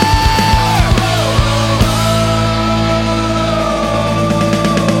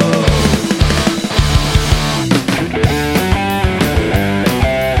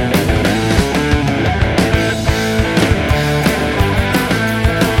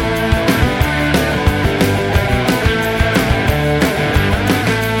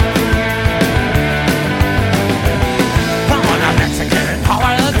 On a Mexican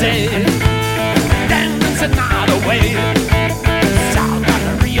holiday, dancing all the way south of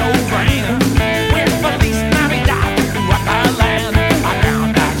the Rio Grande, with Feliz Navidad throughout the land. I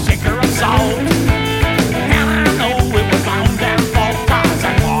found a shaker of salt, and I know it was on their fault, 'cause I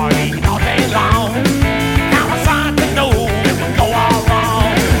partied all day long. Now I started to know it would go all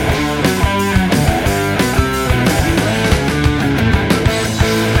wrong.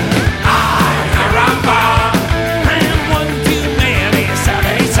 Ay, caramba, and one too many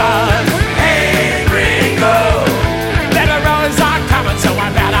cervezas. Hey, gringo, better rollers are coming, so I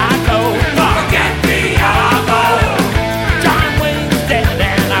better go. Forget the Alamo. John Wayne's dead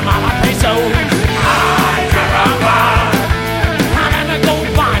and I'm on a peso. Ay, caramba, I'm gonna go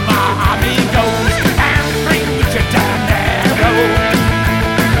find my amigos and bring you to Danero.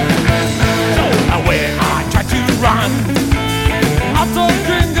 So away I try to run. I told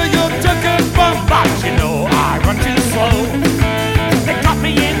Gringo you're taking fun, but you know I run too slow. They caught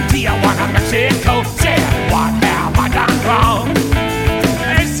me in Tijuana, Mexico. Said, what have I done wrong?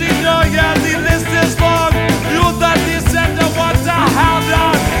 Hey, senor, yeah, the list is long. You that this and the what the hell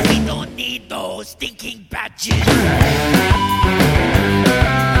done? We don't need those stinking badges.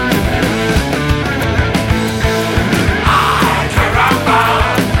 Ay, caramba,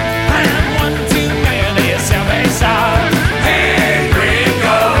 and one too many cervezas. Hey,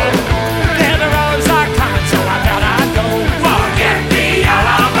 gringo, then the roads are coming, so I gotta go. Forget the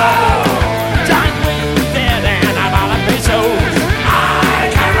Alamo. John Wayne's dead and I'm out of pesos. Ay,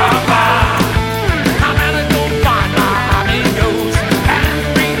 caramba, I'm gonna go find my amigos and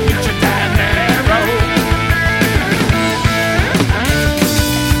bring you to Danero.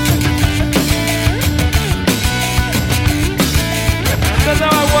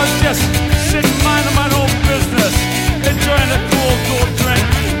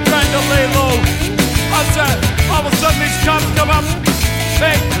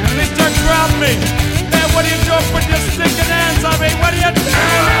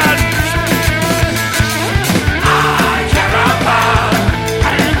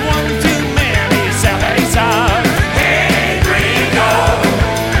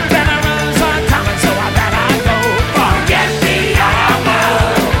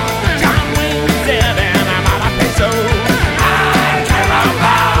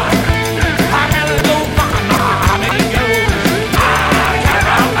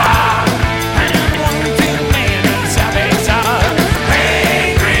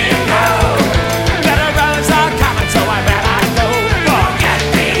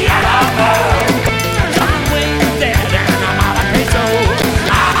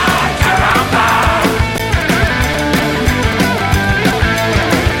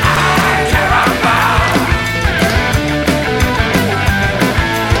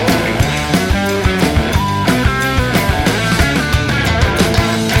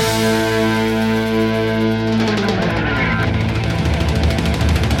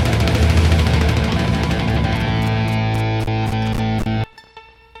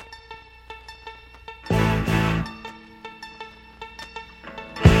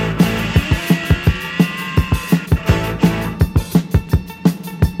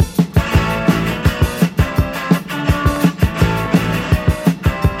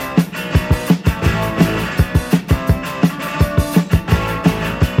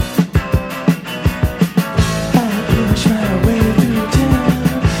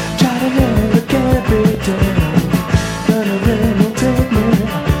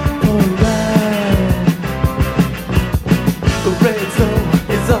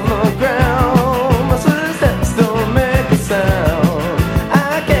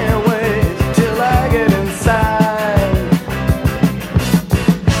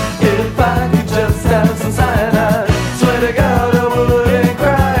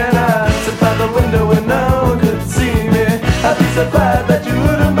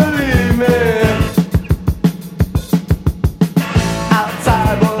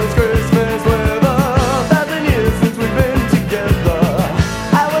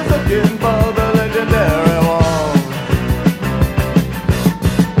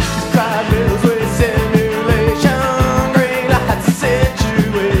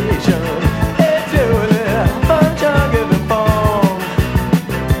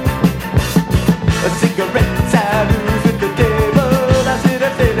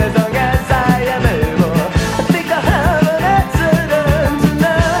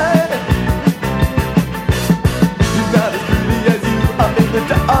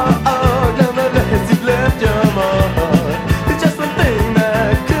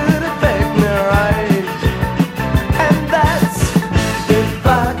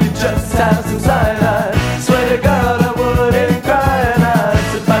 have some cyanide. Swear to God I wouldn't cry, and I'd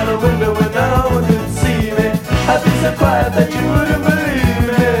sit by the window when no one could see me. I'd be so quiet that you wouldn't believe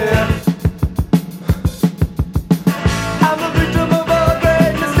me. I'm a victim of a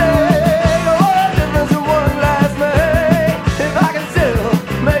great mistake. Oh, what difference would one last make if I can still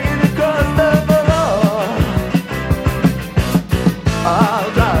make it across the floor? I'll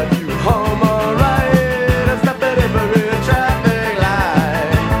drive you home alright and stop at every traffic light,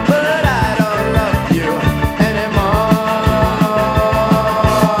 but I don't love you anymore.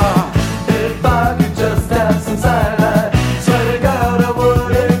 If I could just have some cyanide, swear to God I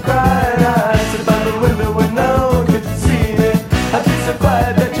wouldn't cry, and I'd sit by the window when no one could see me. I'd be so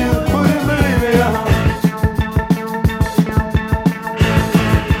quiet that you wouldn't believe me.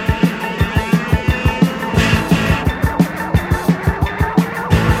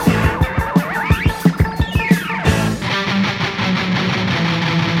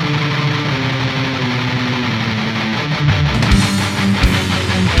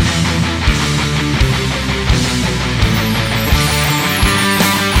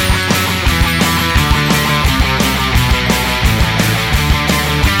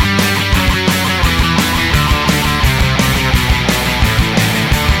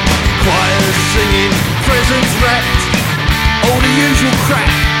 Choirs singing, presents wrapped, all the usual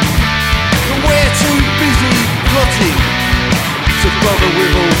crap. But we're too busy plotting to bother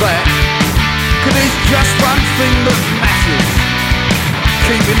with all that. 'Cause there's just one thing that matters,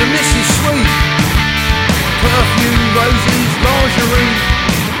 keeping the missus sweet. Perfume, roses, lingerie,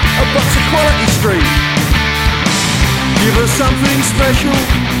 a box of Quality Street. Give her something special,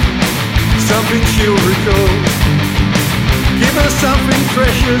 something she'll recall. Give her something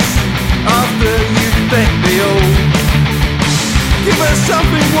precious after you've decked the all. Give her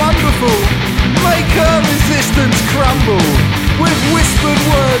something wonderful, make her resistance crumble with whispered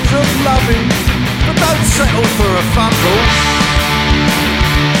words of loving, but don't settle for a fumble.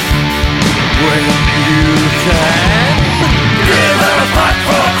 When you can, give her a fuck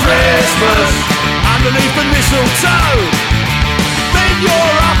for Christmas underneath the mistletoe. Then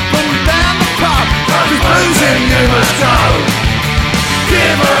you're up and down the pub, 'cause boozing you must go.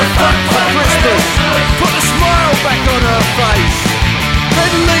 Give her a fuck for Christmas, put a smile back on her face,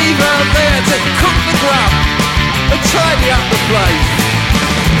 then leave her there to cook the grub and tidy up the place.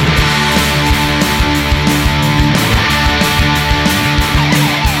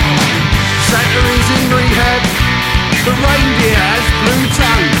 Santa is in rehab, the reindeer has blue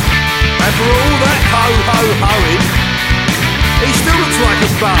tongue, and for all that ho-ho-hoing, he still looks like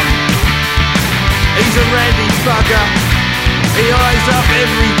a bum. He's a randy bugger, he eyes up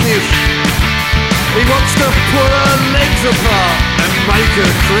every dish. He wants to pull her legs apart and make a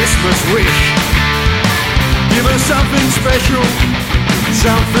Christmas wish. Give her something special,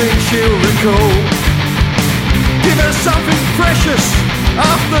 something she'll recall. Give her something precious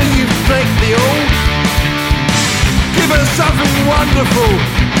after you've decked the all. Give her something wonderful,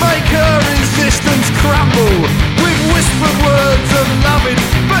 make her resistance crumble with whispered words of loving,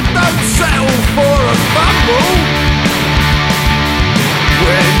 but don't settle for a fumble.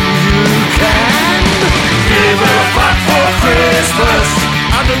 When you can, give her a fuck for Christmas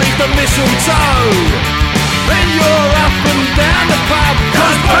underneath the mistletoe. Then you're up and down the pub,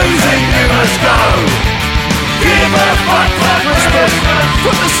 'cause boozing you must go. Give her a fuck for Christmas,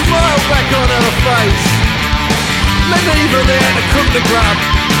 put a smile back on her face, then leave her there to cook the grub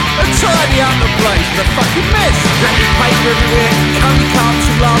and tidy up the place. The fucking mess, wrapping paper everywhere, only cards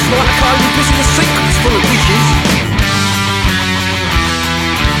from last night, I can't even visit the secrets full of dishes.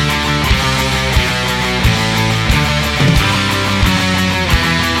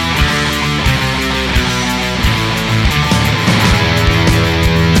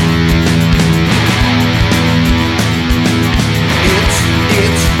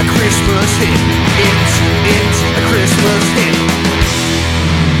 It's a Christmas hit. It's a Christmas hit.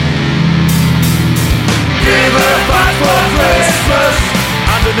 Give her a fuck for Christmas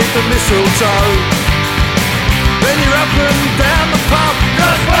underneath the mistletoe. Then you're up and down the pub,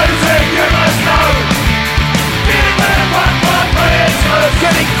 'cause boozing you must know. Give her a fuck for Christmas.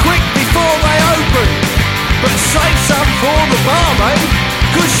 Get it quick before they open, but save some for the barmaid,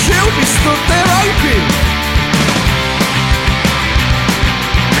 'cause she'll be stood there open.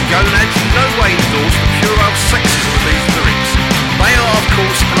 Gonads in no way endorse the puerile sexism of these lyrics. They are, of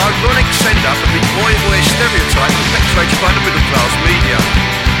course, an ironic send-up of the boy-boy stereotype perpetuated by the middle-class media.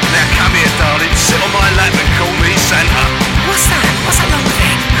 Now come here, darling, sit on my lap and call me Santa. What's that? What's that wrong with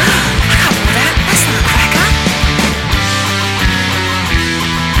it? I can't remember that. That's not a cracker.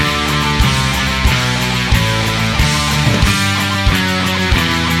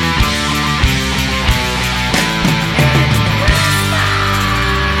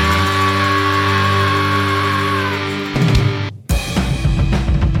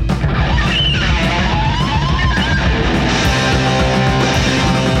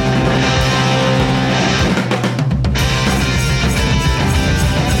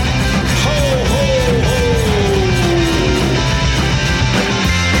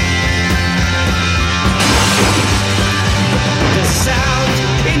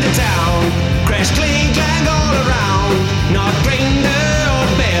 There's cling clang all around, not reindeer or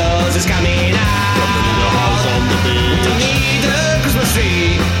bells is coming out. Don't need a Christmas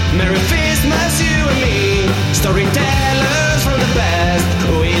tree. Merry Christmas, you and me. Storytellers from the past,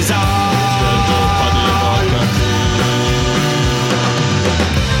 who is on?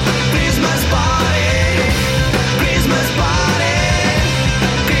 Christmas party, Christmas party,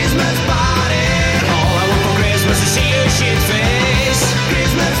 Christmas party. All I want for Christmas is see your shit face.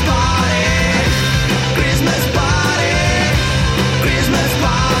 Christmas party, Christmas party, Christmas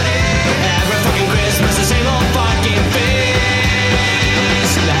party. Every fucking Christmas the same old fucking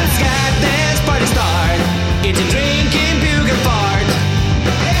face. Let's get this party started. Eating, drinking, puke and fart.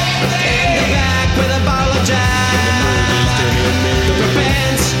 In the back with a bottle of Jack. Don't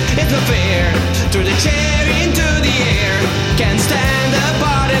repent, it's no fear. Through the chair into the air. Can't stand a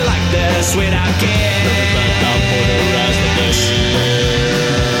party like this without care.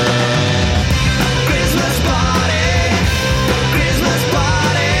 Christmas party, Christmas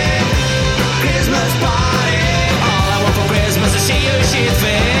party, Christmas party. All I want for Christmas is see your shit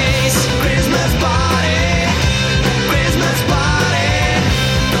face. Christmas party, Christmas party,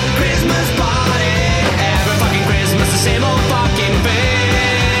 Christmas party. Every fucking Christmas the same old fucking face.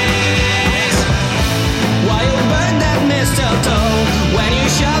 Why you burn that mistletoe when you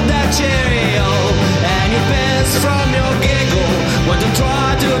shove that Cheerio and you piss from your giggle when you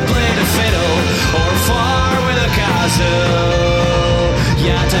try to play the fiddle or far with a kazoo?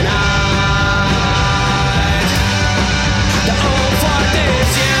 Yeah, tonight the old fart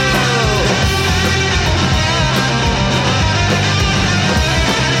is you.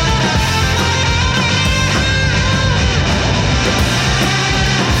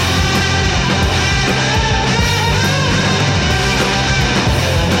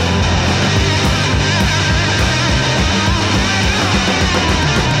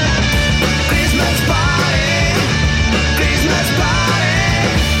 Christmas party, Christmas party,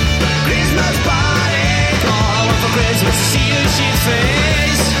 Christmas party. All I want for Christmas is see your shit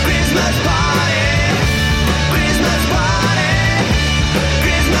face. Christmas party, Christmas party,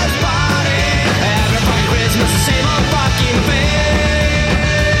 Christmas party. Every fucking Christmas the same old fucking face.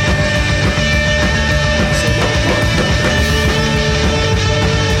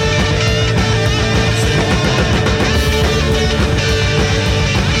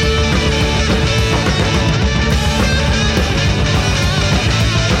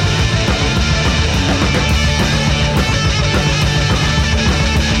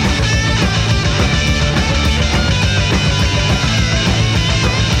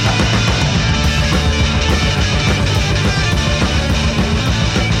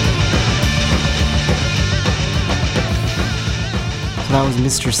 That was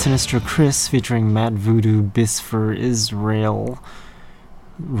Mr. Sinister Chris featuring Matt Voodoo, Bis for Israel.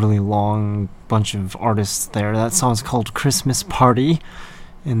 Really long bunch of artists there. That song's called Christmas Party.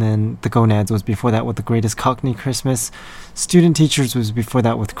 And then The Gonads was before that with The Greatest Cockney Christmas. Student Teachers was before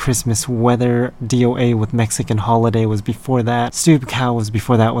that with Christmas Weather. DOA with Mexican Holiday was before that. Stupid Cow was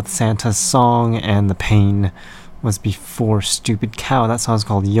before that with Santa's Song. And The Pain was before Stupid Cow. That song's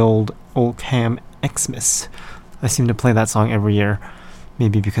called Yold Oldham Xmas. I seem to play that song every year.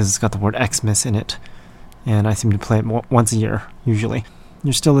 Maybe because it's got the word Xmas in it. And I seem to play it once a year, usually.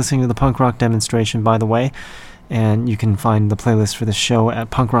 You're still listening to the punk rock demonstration, by the way. And you can find the playlist for the show at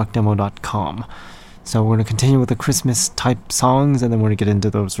punkrockdemo.com. So we're going to continue with the Christmas type songs, and then we're going to get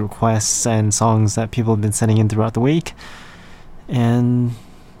into those requests and songs that people have been sending in throughout the week. And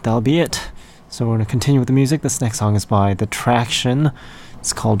that'll be it. So we're going to continue with the music. This next song is by The Traction.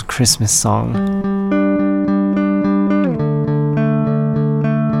 It's called Christmas Song.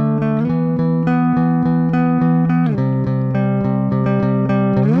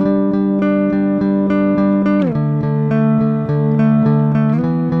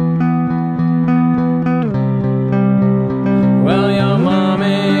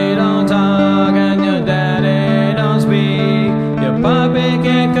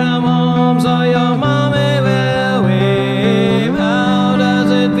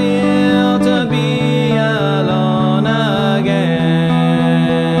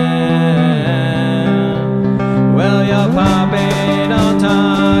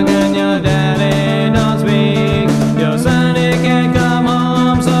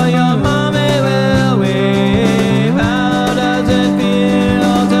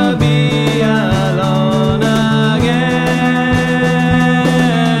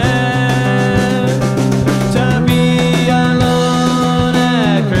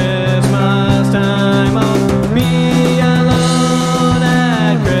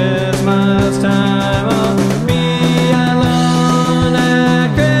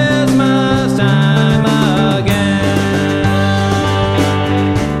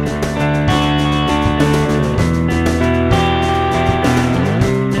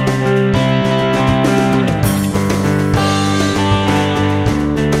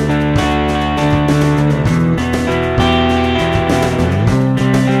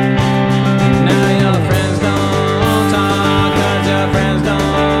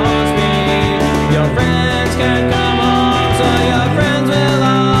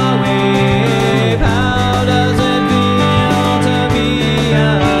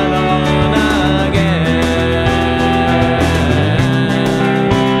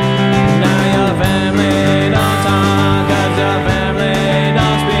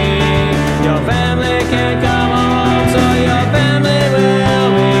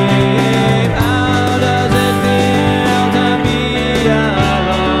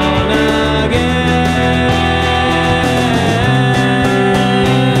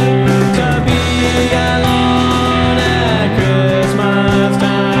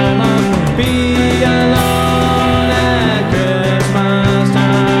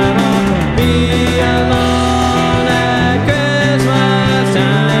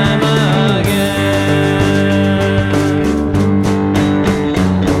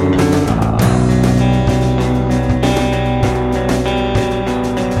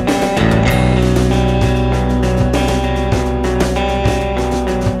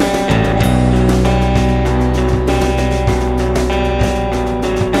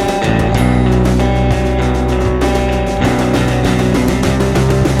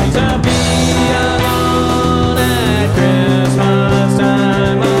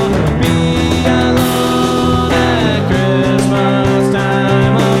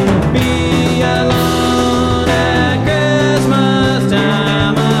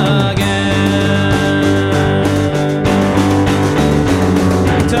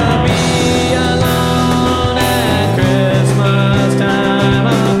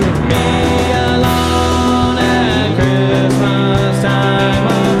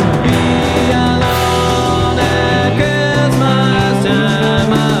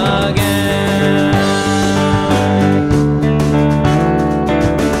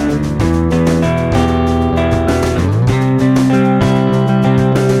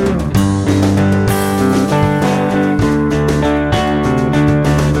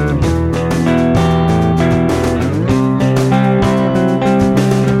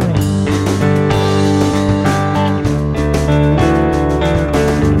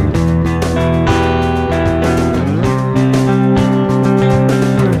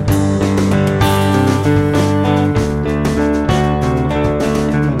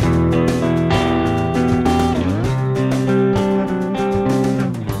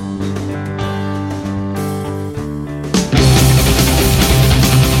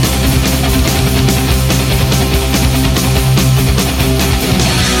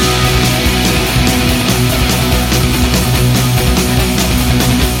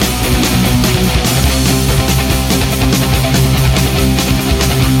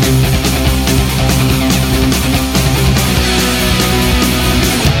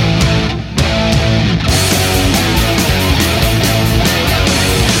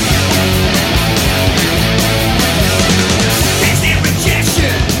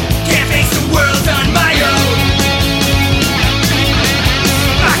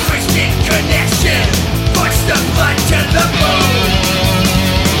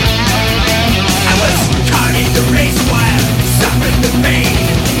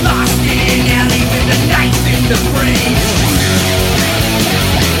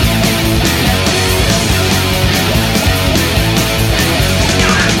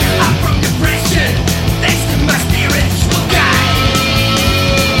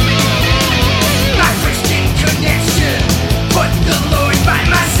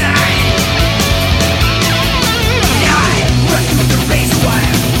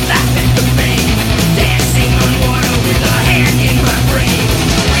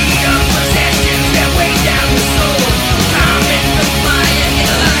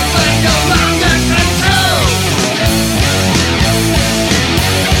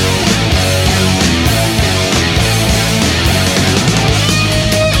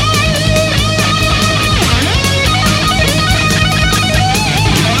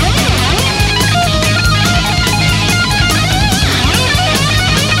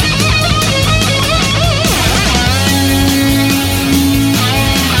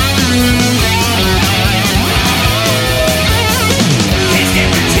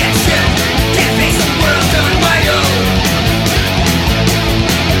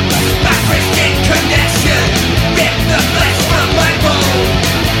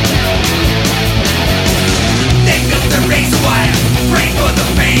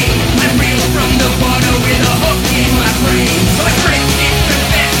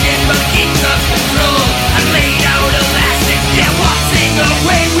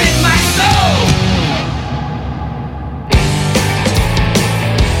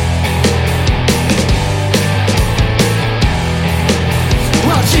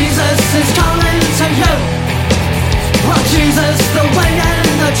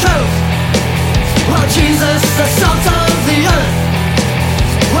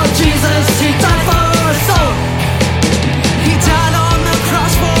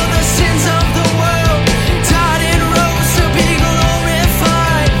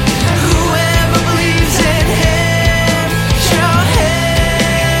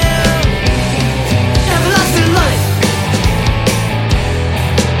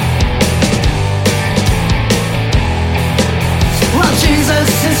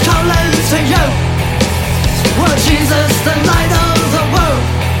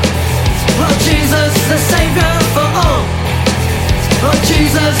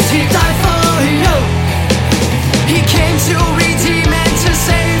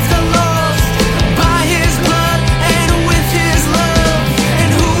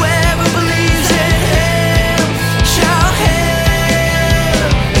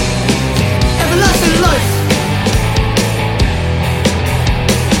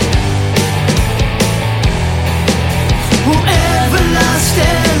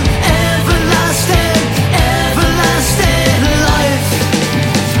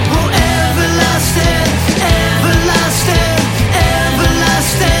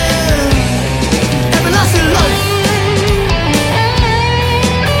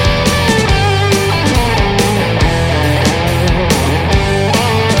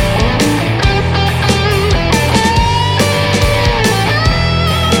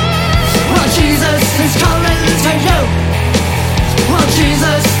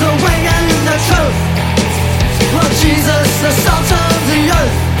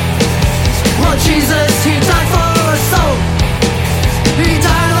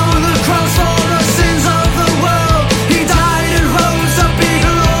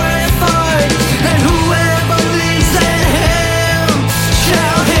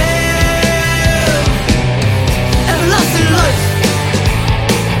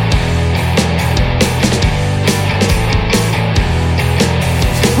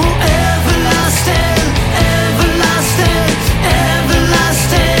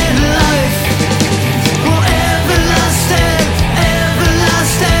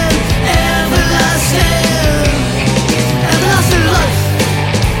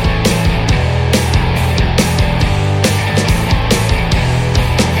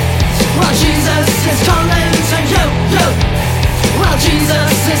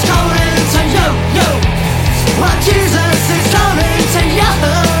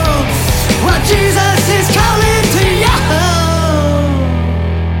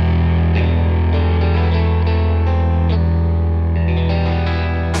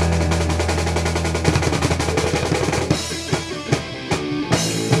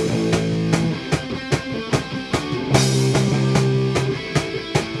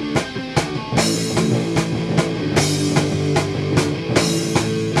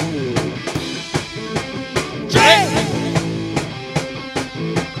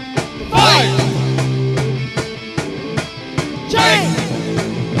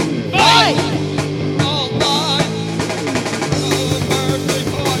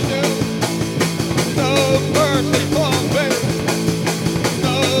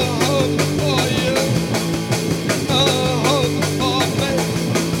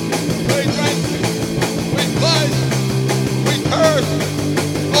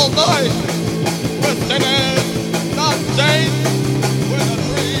 night. We're sinners, not saints. We're the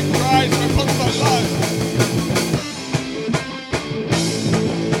three Christ we put the light.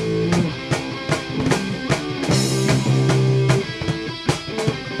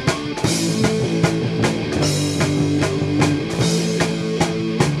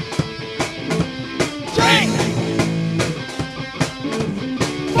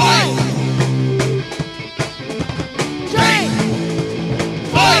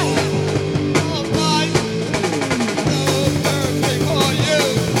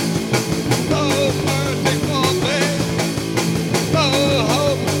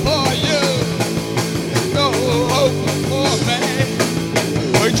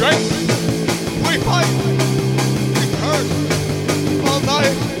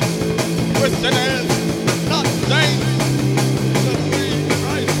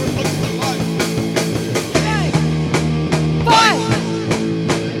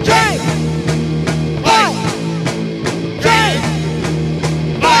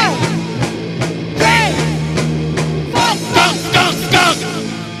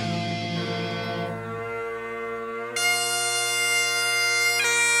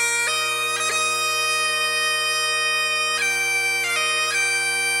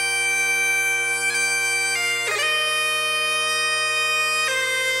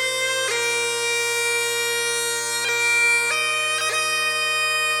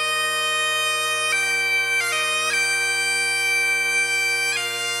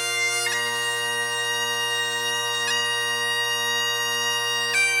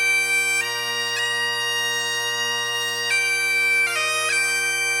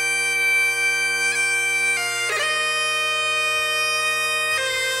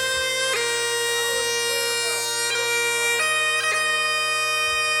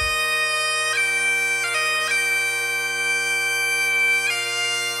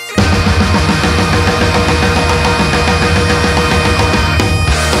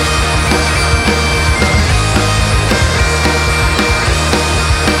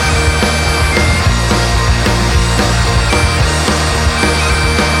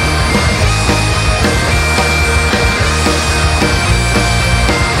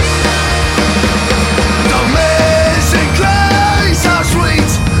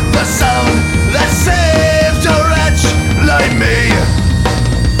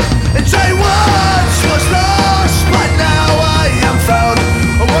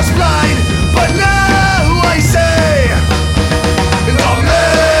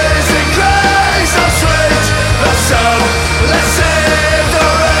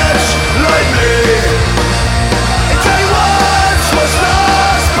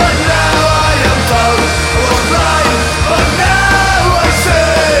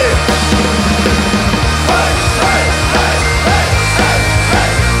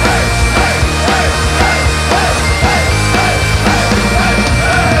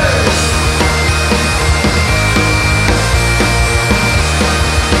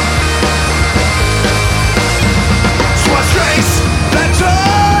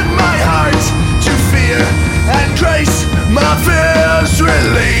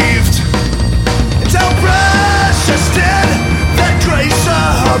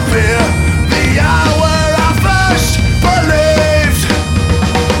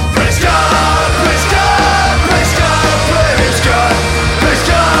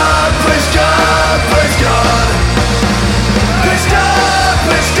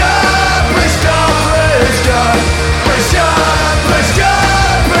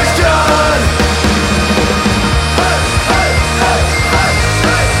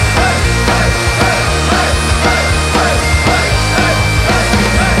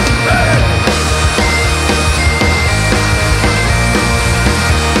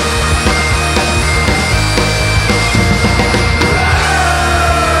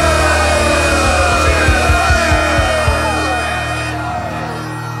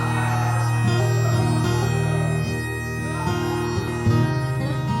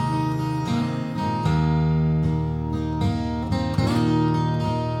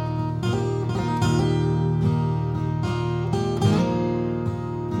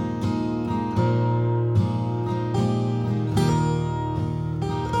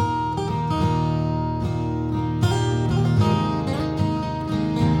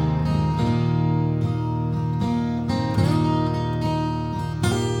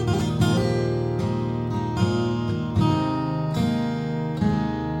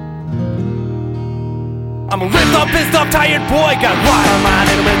 I'm a ripped up, pissed up, tired boy. Got a wild mind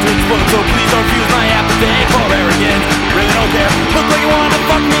and a mental explode, so please don't use my apathy for arrogance. Really don't care. Look like you wanna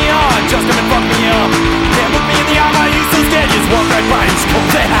fuck me on, just come and fuck me up. Can't look me in the eye, you so scared. Just walk right by and just go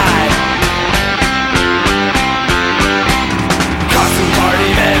down.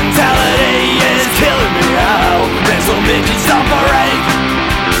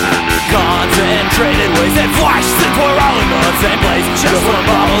 just one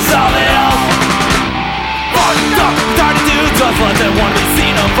bottle's all they all. Fucked up, retarded dudes, just like they want to be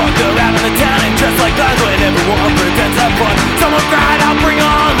seen. I'm fucked around in the town and dressed like guys when everyone pretends to have fun. Someone cried out, bring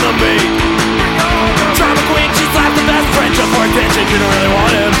on the meat. Drama queen, she slapped the best friend just for attention, she didn't really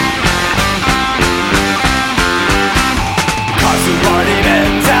want him. Costume party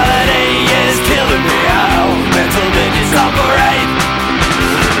mentality is killing me out. Mental ninjas operate.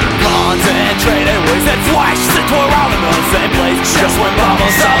 Concentrated, wasted flash, since we're all in the same place. Just one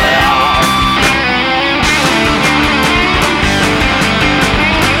bubble, solid out.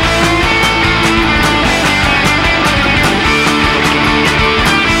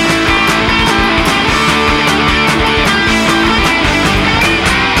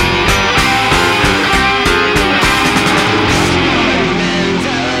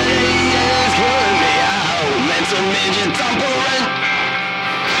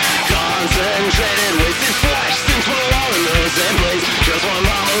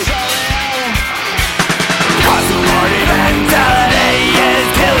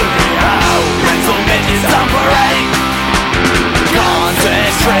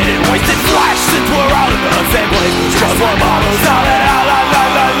 Concentrated, wasted flash, since we're all in the same place. Just one bottle's all it, la la la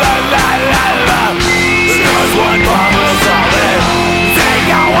la la la la la. Just one bottle's all it.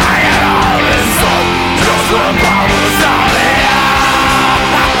 Take away it all insult. Just one bottle's all it.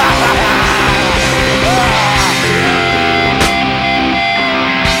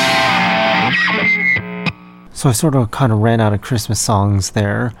 So I sort of kind of ran out of Christmas songs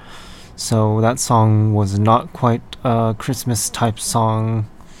there. So that song was not quite a Christmas type song.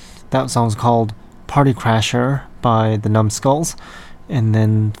 That song's called Party Crasher by the Numbskulls. And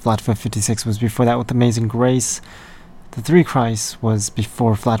then Flatfoot 56 was before that with Amazing Grace. The Three Christs was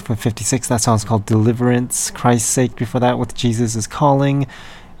before Flatfoot 56. That song's called Deliverance. Christ's Sake before that with Jesus is Calling.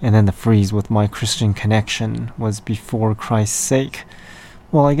 And then The Freeze with My Christian Connection was before Christ's Sake.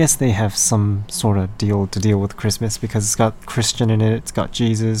 Well, I guess they have some sort of deal to deal with Christmas because it's got Christian in it, it's got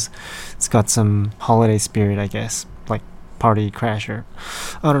Jesus, it's got some holiday spirit, I guess, like Party Crasher.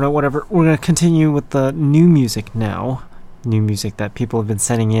 I don't know, whatever. We're going to continue with the new music now. New music that people have been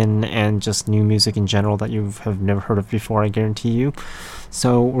sending in, and just new music in general that you have never heard of before, I guarantee you.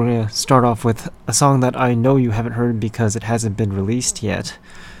 So we're going to start off with a song that I know you haven't heard because it hasn't been released yet.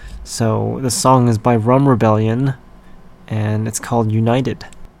 So the song is by Rum Rebellion, and it's called United.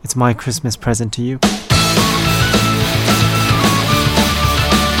 It's my Christmas present to you.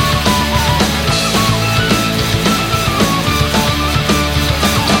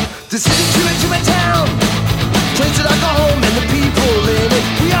 The city's to my town, place it like a home and the people in it.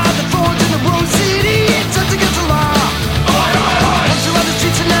 We are the thorns in the rose city, it's up against the law. Once you're on the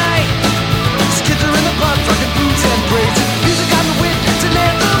street tonight, these kids are in the pubs, rocking boots and braids. Music on the wind, it's an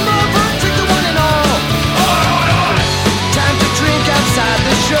anthem of take the one and all. Time to drink outside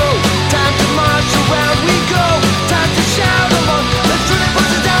the show, time to march away.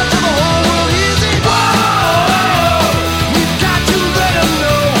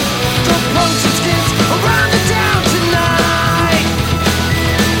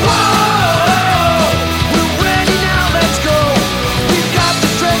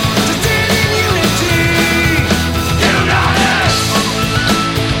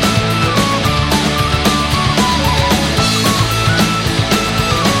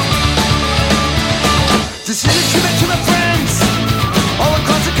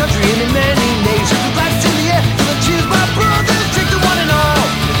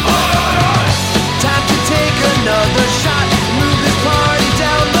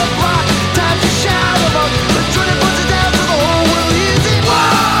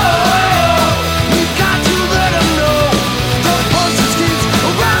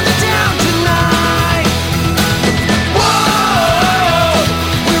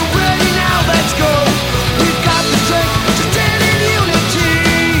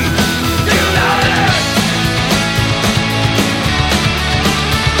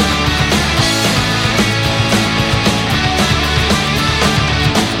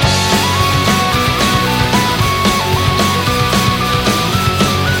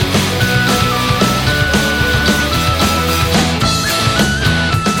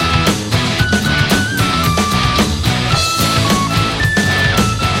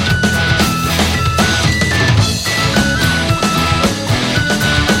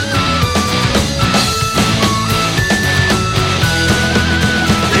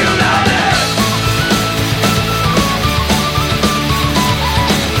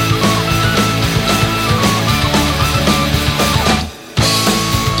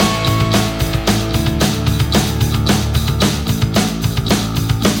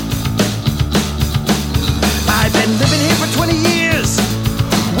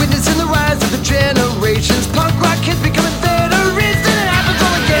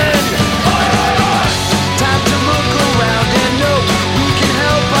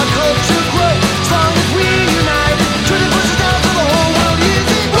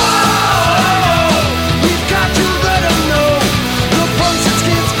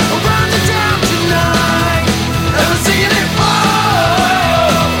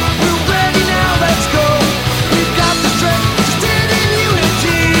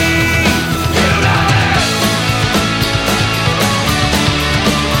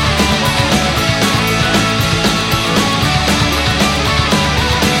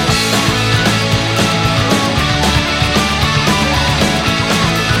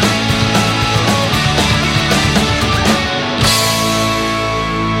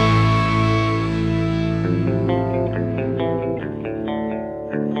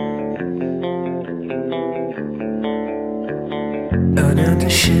 Another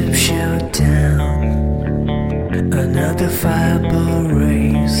ship shut down, another fireball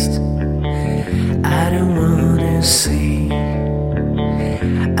raised. I don't wanna see,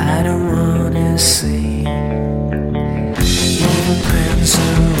 I don't wanna see. Evil plans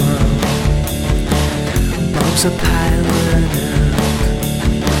are wrong, bombs are piling up.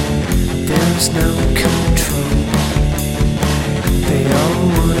 There's no control, they all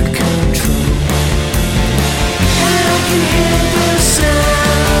wanna control. And I can hear the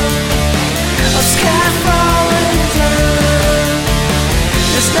sound of sky falling down.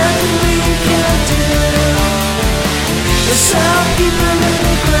 There's nothing we can do. There's some people in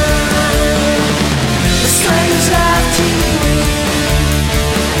the ground. The slayers of TV,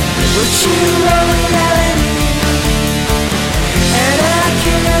 but you are reality. And I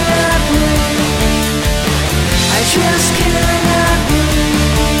cannot breathe, I just cannot breathe.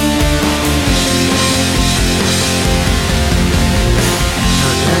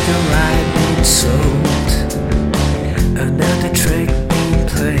 Another ride being sold, another trick being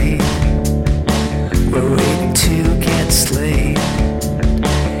played. We're waiting to get slayed,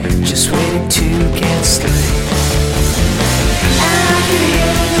 just waiting to get slayed. And I can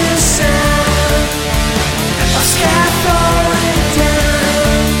hear the sound of sky falling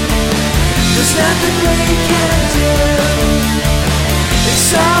down. There's nothing we can do. It's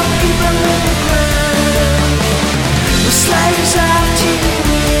all people in the ground. We're slaves of TV.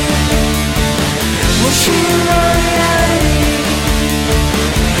 We'll shoot on reality.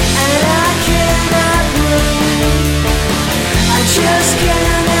 And I cannot breathe, I just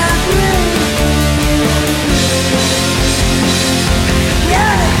cannot breathe.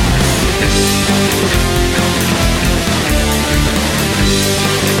 Yeah.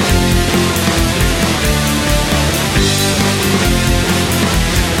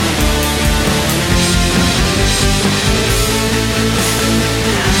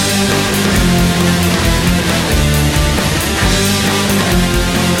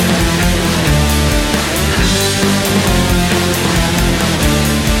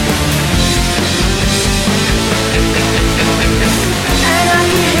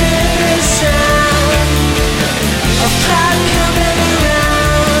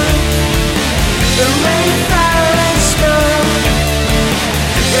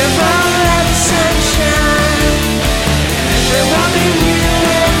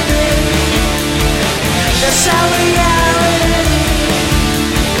 That's our reality.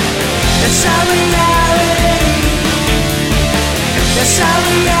 That's our reality. That's our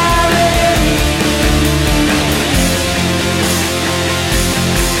reality.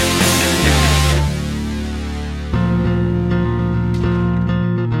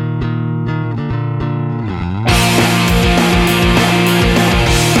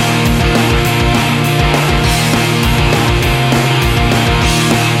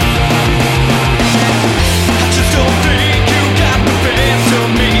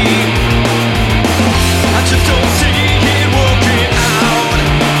 I just don't see it working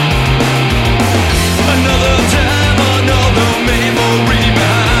out.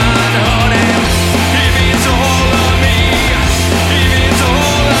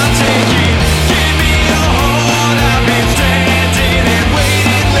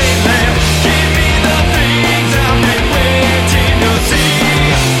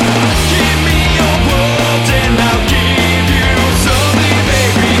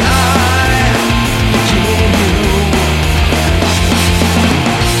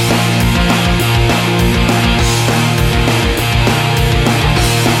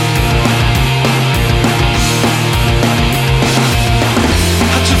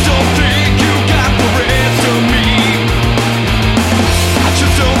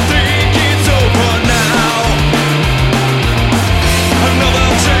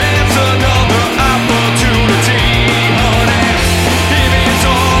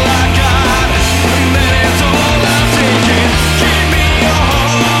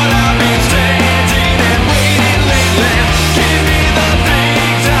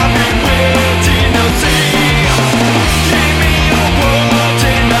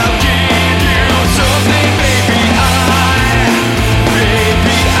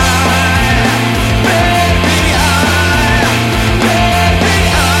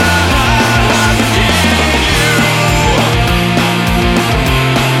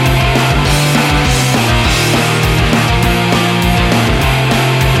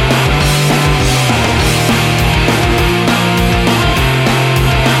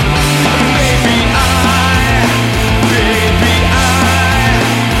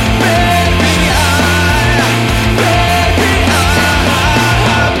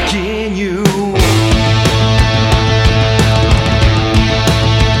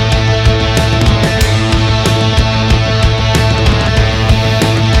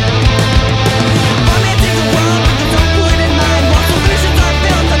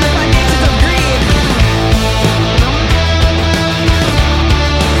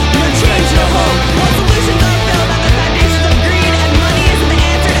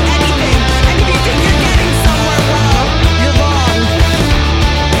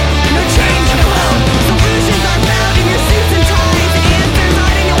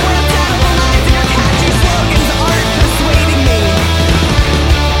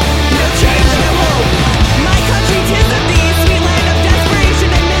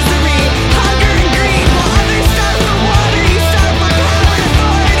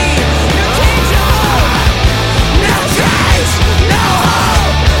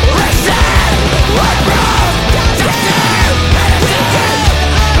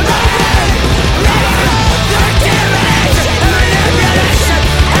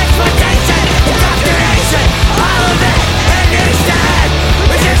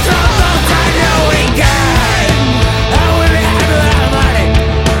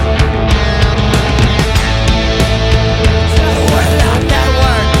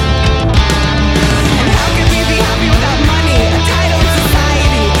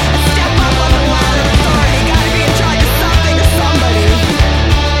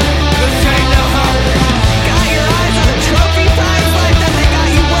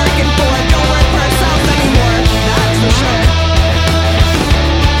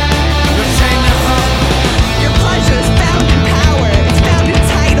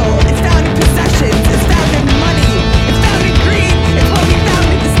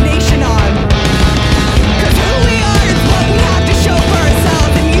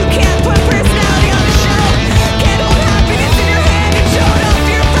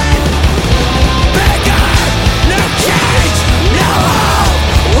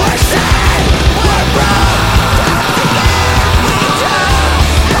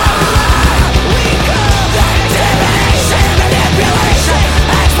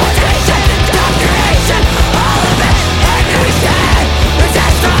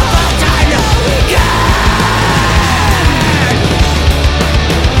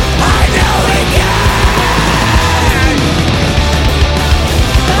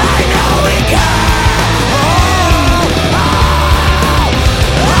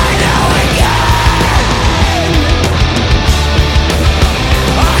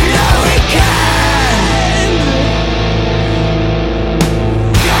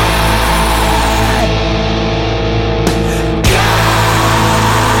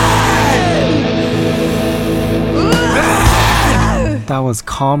 That was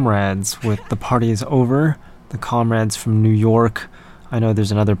Comrades with The Party Is Over. The Comrades from New York. I know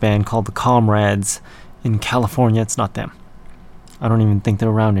there's another band called The Comrades in California. It's not them. I don't even think they're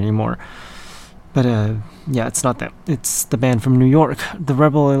around anymore. But, yeah, it's not them. It's the band from New York. The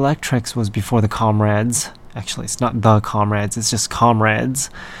Rebel Electrics was before The Comrades. Actually, it's not The Comrades, it's just Comrades.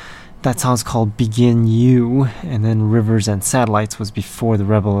 That song's called Begin You, and then Rivers and Satellites was before the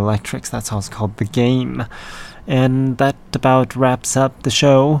Rebel Electrics. That song's called The Game. And that about wraps up the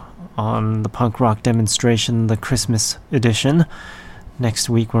show on the punk rock demonstration, the Christmas edition. Next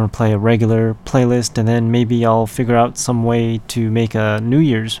week we're going to play a regular playlist, and then maybe I'll figure out some way to make a New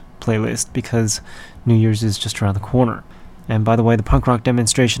Year's playlist, because New Year's is just around the corner. And by the way, the punk rock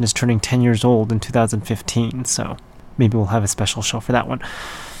demonstration is turning 10 years old in 2015, so maybe we'll have a special show for that one.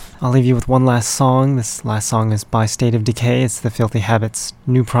 I'll leave you with one last song. This last song is by State of Decay. It's the Filthy Habits'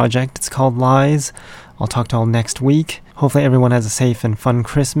 new project. It's called Lies. I'll talk to you all next week. Hopefully everyone has a safe and fun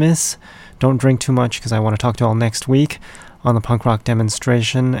Christmas. Don't drink too much, because I want to talk to you all next week on the punk rock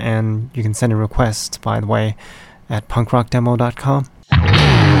demonstration, and you can send a request, by the way, at punkrockdemo.com.